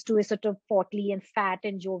are used to is sort of portly and fat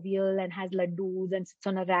and jovial and has laddus and sits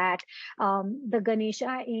on a rat. The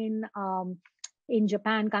Ganesha in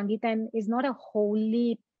Japan, Kangi-ten, is not a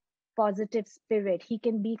wholly positive spirit. He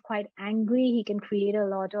can be quite angry. He can create a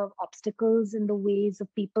lot of obstacles in the ways of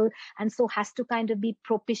people, and so has to kind of be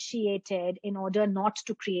propitiated in order not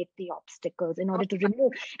to create the obstacles, in order to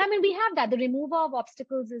remove. I mean, we have that. The remover of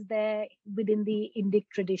obstacles is there within the Indic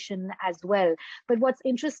tradition as well. But what's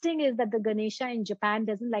interesting is that the Ganesha in Japan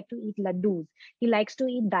doesn't like to eat laddus. He likes to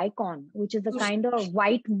eat daikon, which is a kind of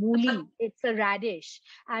white mooli. It's a radish.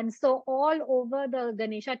 And so all over the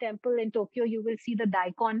Ganesha temple in Tokyo, you will see the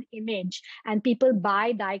daikon image, and people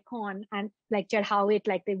buy daikon and like chadhaw it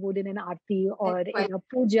like they would in an aarti or in a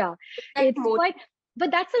puja. It's quite,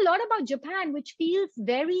 but that's a lot about Japan, which feels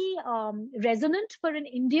very resonant for an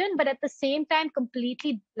Indian, but at the same time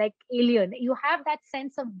completely like alien. You have that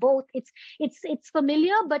sense of both. It's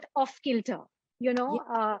familiar but off kilter, you know.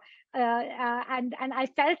 And I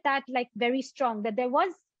felt that like very strong, that there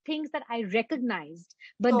was things that I recognized,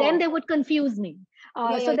 but then they would confuse me.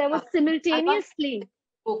 So there was simultaneously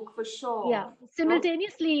book for sure.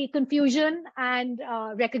 Simultaneously confusion and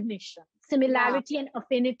recognition, similarity and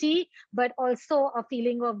affinity, but also a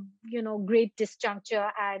feeling of, you know, great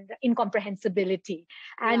disjuncture and incomprehensibility.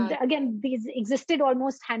 And again, these existed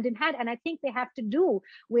almost hand in hand, and I think they have to do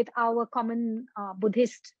with our common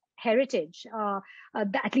Buddhist heritage,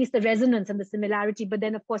 at least the resonance and the similarity. But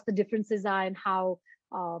then, of course, the differences are in how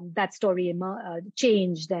that story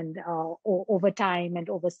changed and over time and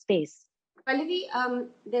over space. Pallavi,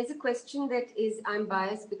 there's a question that is, I'm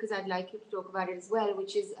biased because I'd like you to talk about it as well,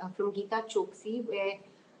 which is from Geeta Chopsi,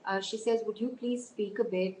 where she says, would you please speak a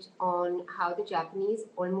bit on how the Japanese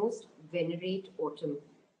almost venerate autumn?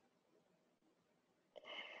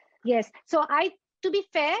 Yes. So to be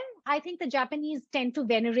fair, I think the Japanese tend to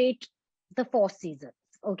venerate the four seasons.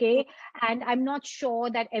 Okay. And I'm not sure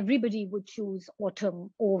that everybody would choose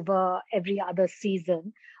autumn over every other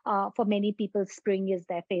season. For many people, spring is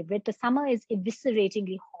their favorite. The summer is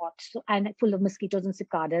evisceratingly hot and full of mosquitoes and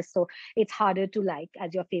cicadas. So it's harder to like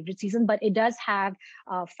as your favorite season, but it does have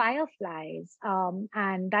fireflies,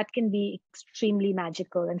 and that can be extremely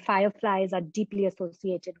magical. And fireflies are deeply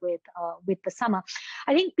associated with the summer.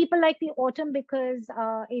 I think people like the autumn because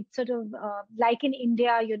it's sort of like in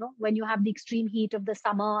India, you know, when you have the extreme heat of the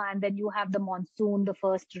summer and then you have the monsoon, the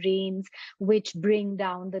first rains, which bring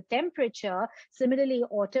down the temperature. Similarly,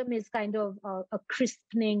 autumn is kind of a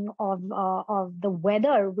crispening of the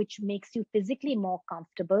weather, which makes you physically more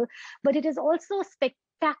comfortable. But it is also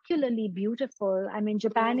spectacularly beautiful. I mean,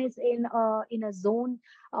 Japan is in a zone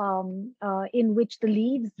in which the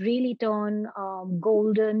leaves really turn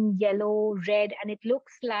golden, yellow, red, and it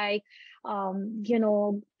looks like, you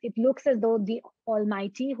know, it looks as though the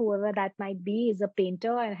Almighty, whoever that might be, is a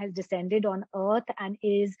painter and has descended on earth and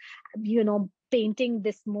is, you know, painting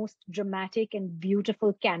this most dramatic and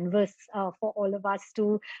beautiful canvas for all of us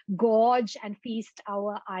to gorge and feast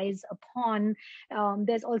our eyes upon.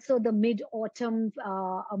 There's also the Mid-Autumn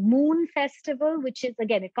Moon Festival, which is,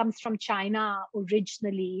 again, it comes from China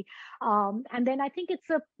originally. And then I think it's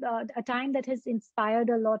a time that has inspired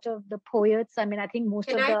a lot of the poets. I mean, I think most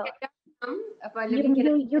of the...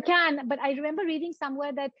 You can, but I remember reading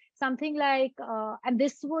somewhere that something like, and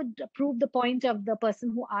this would prove the point of the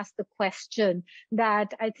person who asked the question,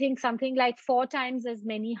 that I think something like 4 times as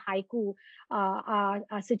many haiku are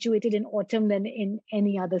situated in autumn than in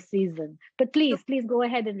any other season. But please go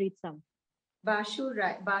ahead and read some.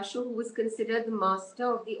 Basho, who was considered the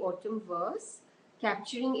master of the autumn verse,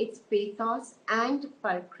 capturing its pathos and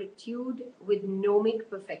pulchritude with gnomic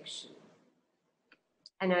perfection.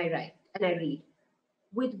 And I read,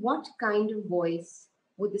 with what kind of voice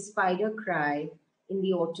would the spider cry in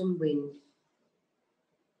the autumn wind?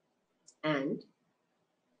 And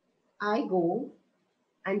I go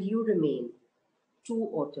and you remain, 2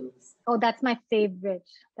 autumns. Oh, that's my favorite.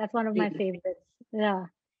 That's one of my favorites. Yeah.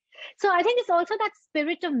 So I think it's also that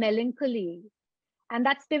spirit of melancholy. And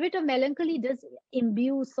that spirit of melancholy does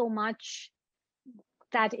imbue so much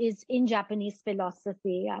that is in Japanese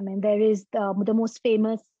philosophy. I mean, there is the most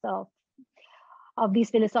famous of these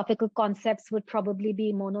philosophical concepts would probably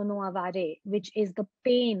be mono no aware, which is the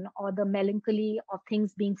pain or the melancholy of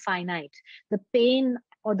things being finite, the pain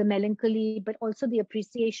or the melancholy, but also the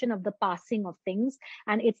appreciation of the passing of things.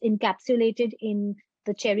 And it's encapsulated in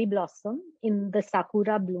the cherry blossom, in the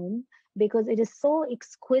sakura bloom, because it is so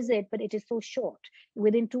exquisite, but it is so short.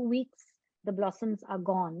 Within 2 weeks, the blossoms are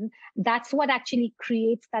gone. That's what actually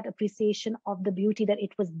creates that appreciation of the beauty, that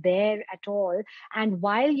it was there at all. And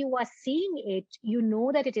while you are seeing it, you know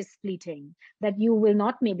that it is fleeting, that you will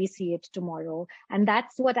not maybe see it tomorrow. And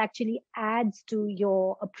that's what actually adds to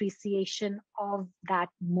your appreciation of that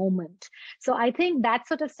moment. So I think that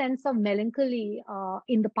sort of sense of melancholy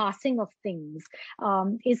in the passing of things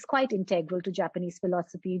is quite integral to Japanese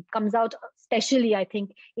philosophy. It comes out especially, I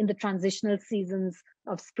think, in the transitional seasons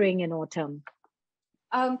of spring and autumn.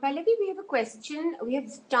 Pallavi, we have a question. We have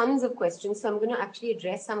tons of questions, so I'm going to actually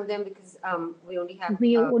address some of them because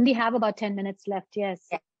we only have about 10 minutes left. Yes.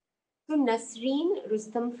 Yeah. So Nasreen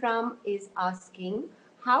Rustamfram is asking,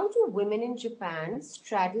 how do women in Japan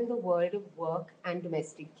straddle the world of work and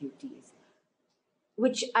domestic duties?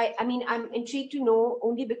 Which I mean, I'm intrigued to know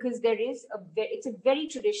only because it's a very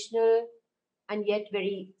traditional and yet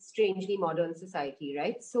very strangely modern society,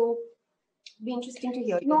 right? So be interesting to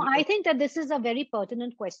hear. No, I think that this is a very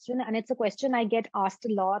pertinent question, and it's a question I get asked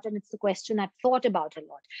a lot, and it's a question I've thought about a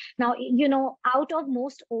lot. Now, you know, out of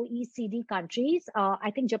most OECD countries,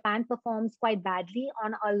 I think Japan performs quite badly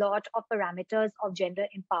on a lot of parameters of gender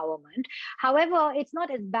empowerment. However, it's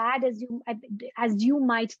not as bad as you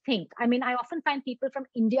might think. I mean, I often find people from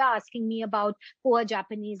India asking me about poor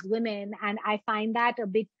Japanese women, and I find that a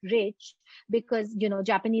bit rich because, you know,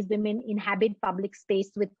 Japanese women inhabit public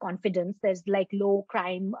space with confidence. There's like low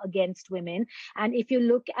crime against women. And if you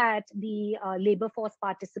look at the labor force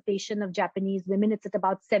participation of Japanese women, it's at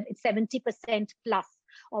about 70% plus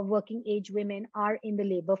of working age women are in the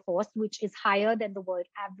labor force, which is higher than the world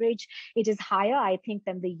average. It is higher, I think,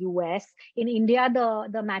 than the US. In India,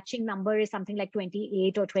 the matching number is something like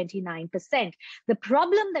 28 or 29%. The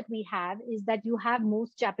problem that we have is that you have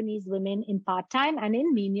most Japanese women in part-time and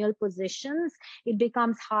in menial positions. It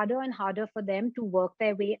becomes harder and harder for them to work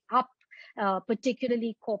their way up,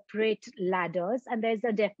 particularly corporate ladders, and there's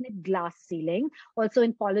a definite glass ceiling. Also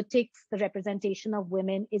in politics, the representation of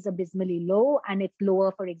women is abysmally low, and it's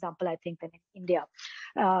lower, for example, I think, than in India,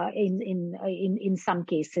 in some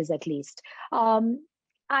cases at least.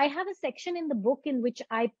 I have a section in the book in which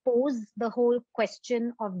I pose the whole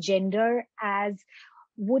question of gender as,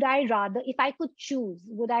 would I rather, if I could choose,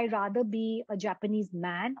 would I rather be a Japanese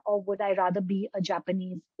man or would I rather be a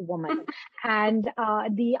Japanese woman? And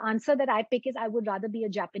the answer that I pick is I would rather be a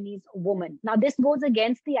Japanese woman. Now, this goes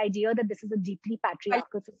against the idea that this is a deeply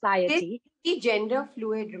patriarchal society. This is gender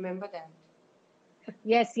fluid, remember that.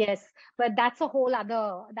 Yes, but that's a whole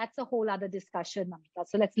other discussion, Namita.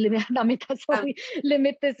 So let's limit Namita. So we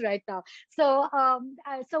limit this right now. So,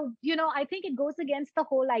 you know, I think it goes against the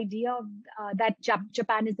whole idea of that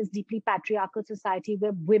Japan is this deeply patriarchal society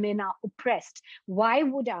where women are oppressed. Why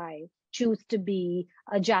would I choose to be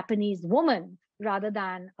a Japanese woman rather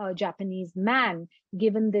than a Japanese man,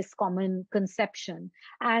 given this common conception?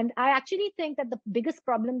 And I actually think that the biggest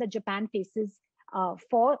problem that Japan faces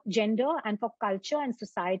for gender and for culture and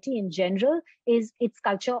society in general is its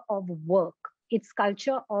culture of work, its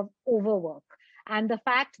culture of overwork. And the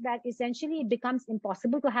fact that essentially it becomes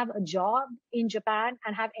impossible to have a job in Japan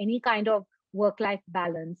and have any kind of work-life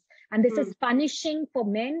balance. And this is punishing for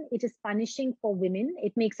men. It is punishing for women.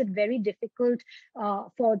 It makes it very difficult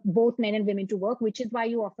for both men and women to work, which is why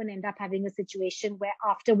you often end up having a situation where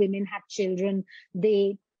after women have children,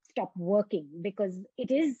 they stop working, because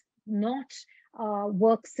it is not a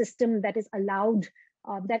work system that is allowed,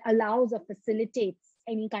 that allows or facilitates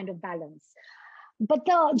any kind of balance. But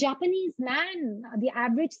the Japanese man, the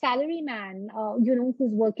average salary man, who's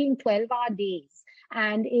working 12-hour days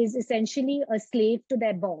and is essentially a slave to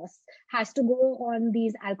their boss, has to go on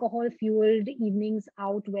these alcohol-fueled evenings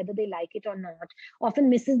out, whether they like it or not, often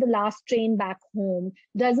misses the last train back home,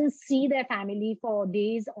 doesn't see their family for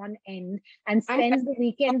days on end, and spends the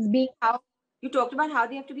weekends being... You talked about how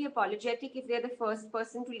they have to be apologetic if they're the first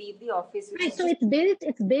person to leave the office. Right, so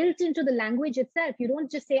it's built into the language itself. You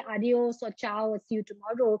don't just say adios or ciao or see you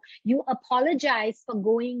tomorrow. You apologize for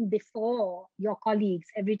going before your colleagues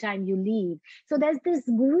every time you leave. So there's this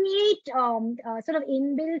great sort of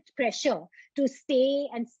inbuilt pressure to stay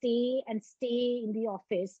and stay and stay in the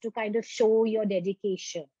office to kind of show your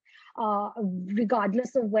dedication.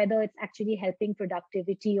 Regardless of whether it's actually helping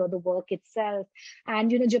productivity or the work itself. And,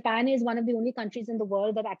 Japan is one of the only countries in the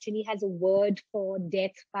world that actually has a word for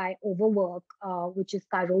death by overwork, which is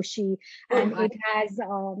karoshi. And it has,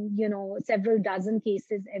 several dozen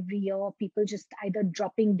cases every year of people just either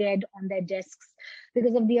dropping dead on their desks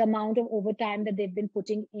because of the amount of overtime that they've been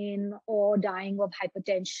putting in, or dying of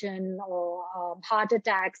hypertension or heart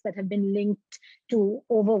attacks that have been linked to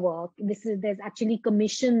overwork. There's actually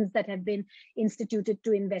commissions that have been instituted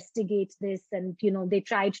to investigate this, and they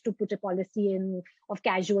tried to put a policy in of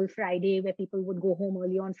casual Friday where people would go home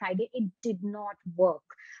early on Friday. It did not work.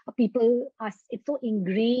 It's so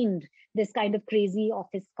ingrained, this kind of crazy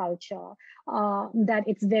office culture, that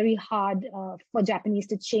it's very hard for Japanese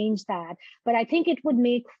to change that. But I think it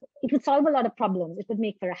would solve a lot of problems. It would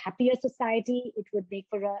make for a happier society. It would make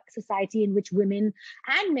for a society in which women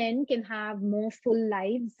and men can have more full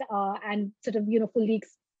lives and sort of, fully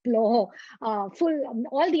explore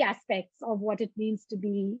all the aspects of what it means to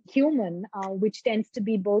be human, which tends to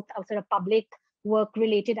be both a sort of public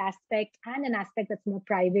work-related aspect and an aspect that's more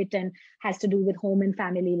private and has to do with home and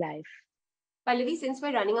family life. Pallavi, since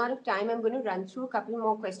we're running out of time, I'm going to run through a couple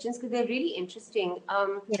more questions because they're really interesting.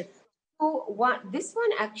 Yes. So this one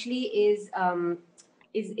actually is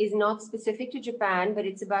not specific to Japan, but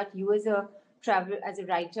it's about you as a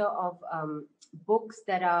writer of books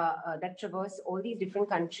that traverse all these different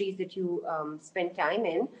countries that you spend time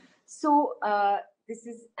in. So this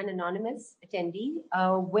is an anonymous attendee.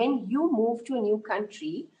 When you move to a new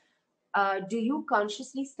country, do you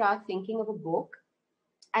consciously start thinking of a book?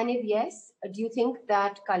 And if yes, do you think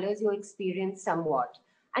that colors your experience somewhat?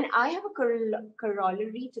 And I have a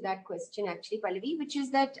corollary to that question, actually, Pallavi, which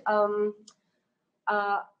is that, how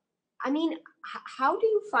do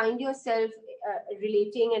you find yourself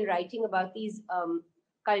relating and writing about these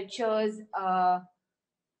cultures?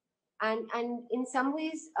 And in some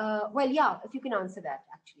ways, if you can answer that,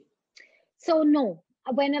 actually. So no.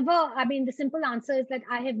 The simple answer is that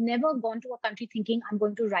I have never gone to a country thinking I'm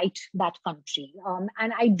going to write that country.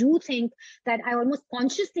 And I do think that I almost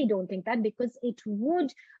consciously don't think that, because it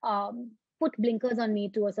would put blinkers on me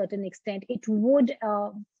to a certain extent. It would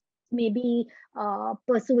maybe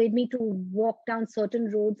persuade me to walk down certain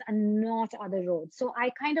roads and not other roads. So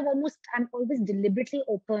I kind of I'm always deliberately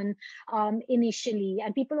open initially.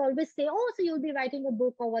 And people always say, oh, so you'll be writing a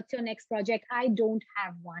book, or what's your next project? I don't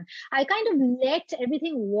have one. I kind of let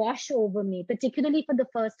everything wash over me, particularly for the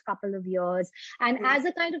first couple of years. And as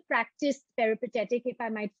a kind of practice peripatetic, if I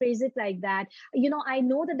might phrase it like that, I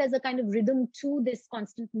know that there's a kind of rhythm to this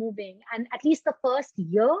constant moving. And at least the first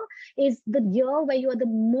year is the year where you are the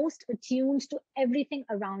most attuned to everything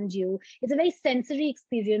around you. It's a very sensory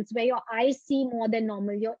experience where your eyes see more than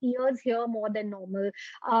normal, your ears hear more than normal,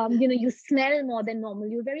 you smell more than normal.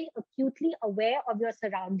 You're very acutely aware of your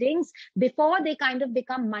surroundings before they kind of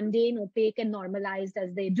become mundane, opaque, and normalized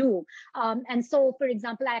as they do. And so, for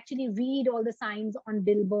example, I actually read all the signs on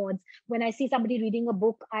billboards. When I see somebody reading a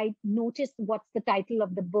book, I notice what's the title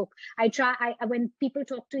of the book. When people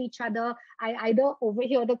talk to each other, I either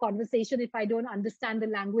overhear the conversation if I don't understand the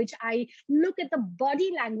language. I look at the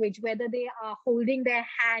body language, whether they are holding their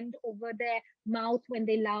hand over their mouth when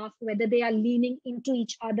they laugh, whether they are leaning into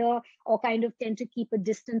each other or kind of tend to keep a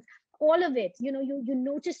distance. all of it, you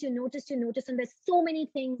notice, and there's so many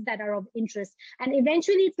things that are of interest. And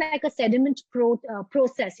eventually it's like a sediment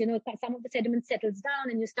process. Some of the sediment settles down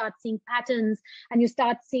and you start seeing patterns, and you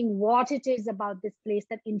start seeing what it is about this place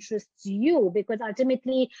that interests you. Because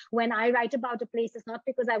ultimately, when I write about a place, it's not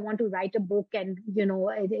because I want to write a book and,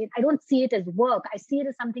 I don't see it as work. I see it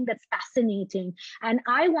as something that's fascinating. And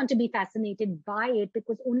I want to be fascinated by it,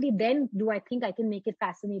 because only then do I think I can make it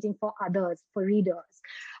fascinating for others, for readers.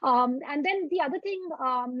 And then the other thing,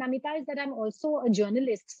 Namita, is that I'm also a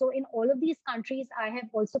journalist. So in all of these countries, I have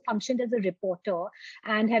also functioned as a reporter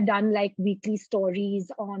and have done like weekly stories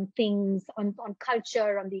on things, on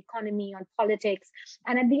culture, on the economy, on politics.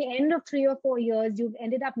 And at the end of 3 or 4 years, you've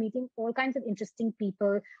ended up meeting all kinds of interesting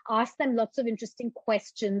people, ask them lots of interesting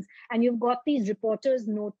questions, and you've got these reporters'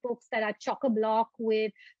 notebooks that are chock-a-block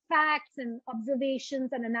with facts and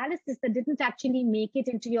observations and analysis that didn't actually make it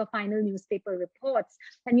into your final newspaper reports.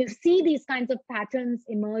 And you see these kinds of patterns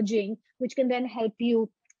emerging, which can then help you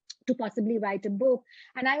to possibly write a book.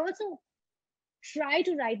 And I also try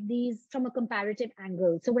to write these from a comparative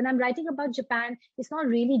angle. So when I'm writing about Japan, it's not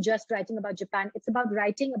really just writing about Japan. It's about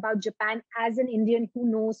writing about Japan as an Indian who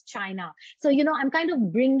knows China. So, I'm kind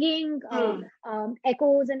of bringing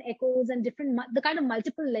echoes and different, the kind of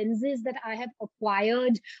multiple lenses that I have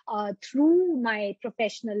acquired through my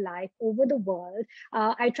professional life over the world.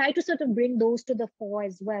 I try to sort of bring those to the fore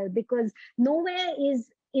as well, because nowhere is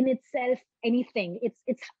in itself anything.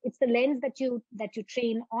 It's the lens that you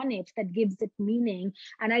train on it that gives it meaning.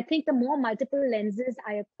 And I think the more multiple lenses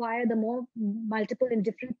I acquire, the more multiple and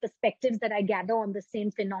different perspectives that I gather on the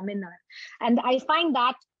same phenomenon. And I find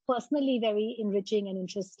that personally very enriching and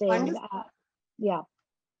interesting. Yeah.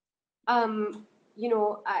 I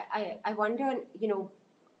wonder,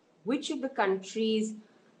 which of the countries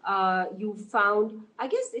you found, I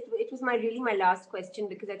guess it was my last question,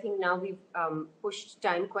 because I think now we've pushed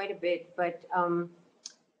time quite a bit, but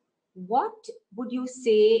what would you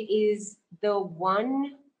say is the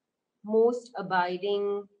one most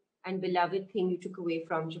abiding and beloved thing you took away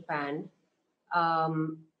from Japan,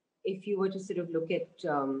 if you were to sort of look at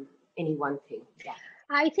any one thing? Yeah.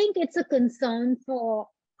 I think it's a concern for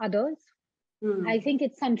others. I think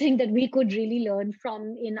it's something that we could really learn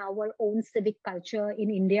from in our own civic culture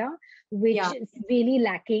in India, which is really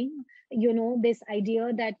lacking. This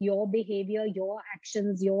idea that your behavior, your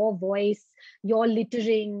actions, your voice, your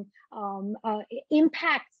littering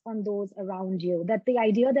impacts on those around you. That the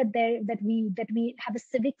idea that we have a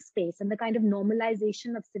civic space and the kind of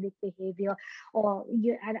normalization of civic behavior,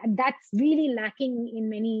 and that's really lacking in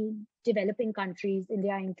many developing countries,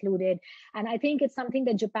 India included. And I think it's something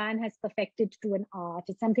that Japan has perfected to an art.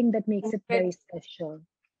 It's something that makes it very special.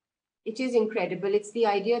 It is incredible. It's the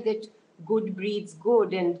idea that good breeds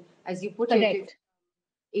good. And as you put Correct. it,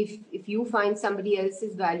 if you find somebody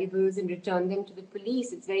else's valuables and return them to the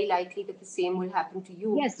police, it's very likely that the same will happen to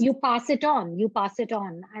you. Yes, you pass it on.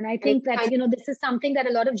 And I think that, this is something that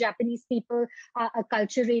a lot of Japanese people are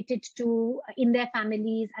acculturated to in their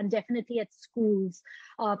families and definitely at schools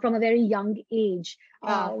from a very young age,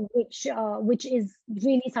 which is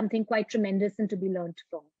really something quite tremendous and to be learned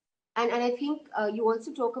from. And I think you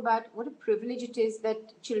also talk about what a privilege it is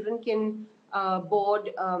that children can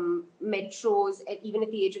board metros even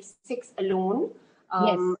at the age of 6 alone.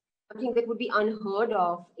 Yes. Something that would be unheard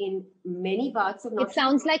of in many parts of North. It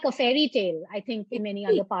sounds like a fairy tale, I think, in many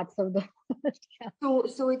other parts of the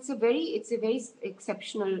world. So it's a very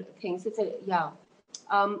exceptional thing. So it's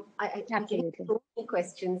I Absolutely. get so many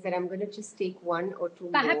questions that I'm going to just take one or two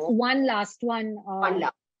Perhaps more. one last one. One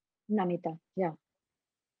last. Namita, yeah.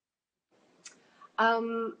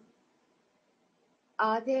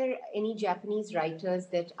 Are there any Japanese writers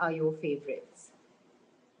that are your favorites?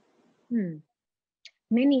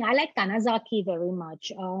 Many. I like Tanazaki very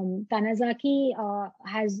much. Tanazaki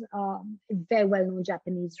has a very well-known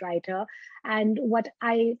Japanese writer. And what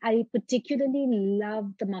I particularly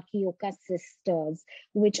love the Makioka sisters,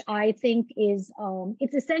 which I think is,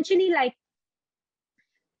 it's essentially like,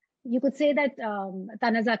 you could say that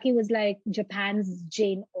Tanazaki was like Japan's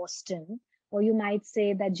Jane Austen. Or you might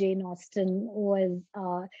say that Jane Austen was,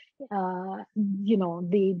 the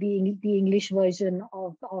English version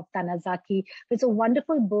of Tanazaki. It's a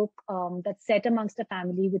wonderful book that's set amongst a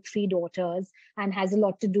family with 3 daughters and has a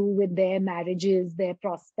lot to do with their marriages, their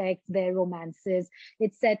prospects, their romances.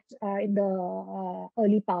 It's set in the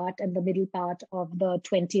early part and the middle part of the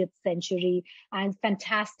 20th century, and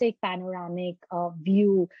fantastic panoramic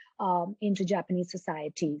view into Japanese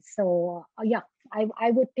society. So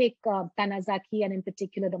I would pick Tanazaki, and in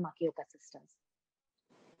particular the Makioka sisters.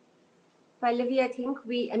 Pallavi, I think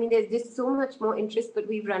there's just so much more interest, but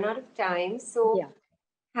we've run out of time. So Yeah.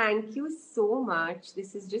 thank you so much.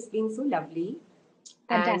 This has just been so lovely.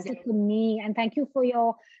 Fantastic for me. And thank you for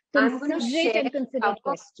your considerate and considered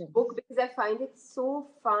questions. Book because I find it so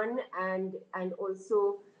fun, and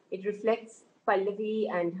also it reflects Pallavi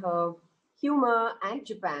and her humor and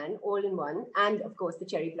Japan all in one, and of course the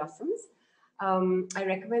cherry blossoms. I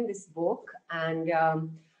recommend this book, and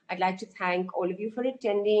I'd like to thank all of you for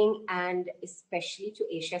attending, and especially to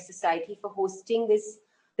Asia Society for hosting this,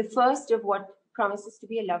 the first of what promises to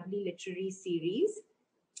be a lovely literary series.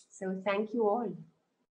 So thank you all.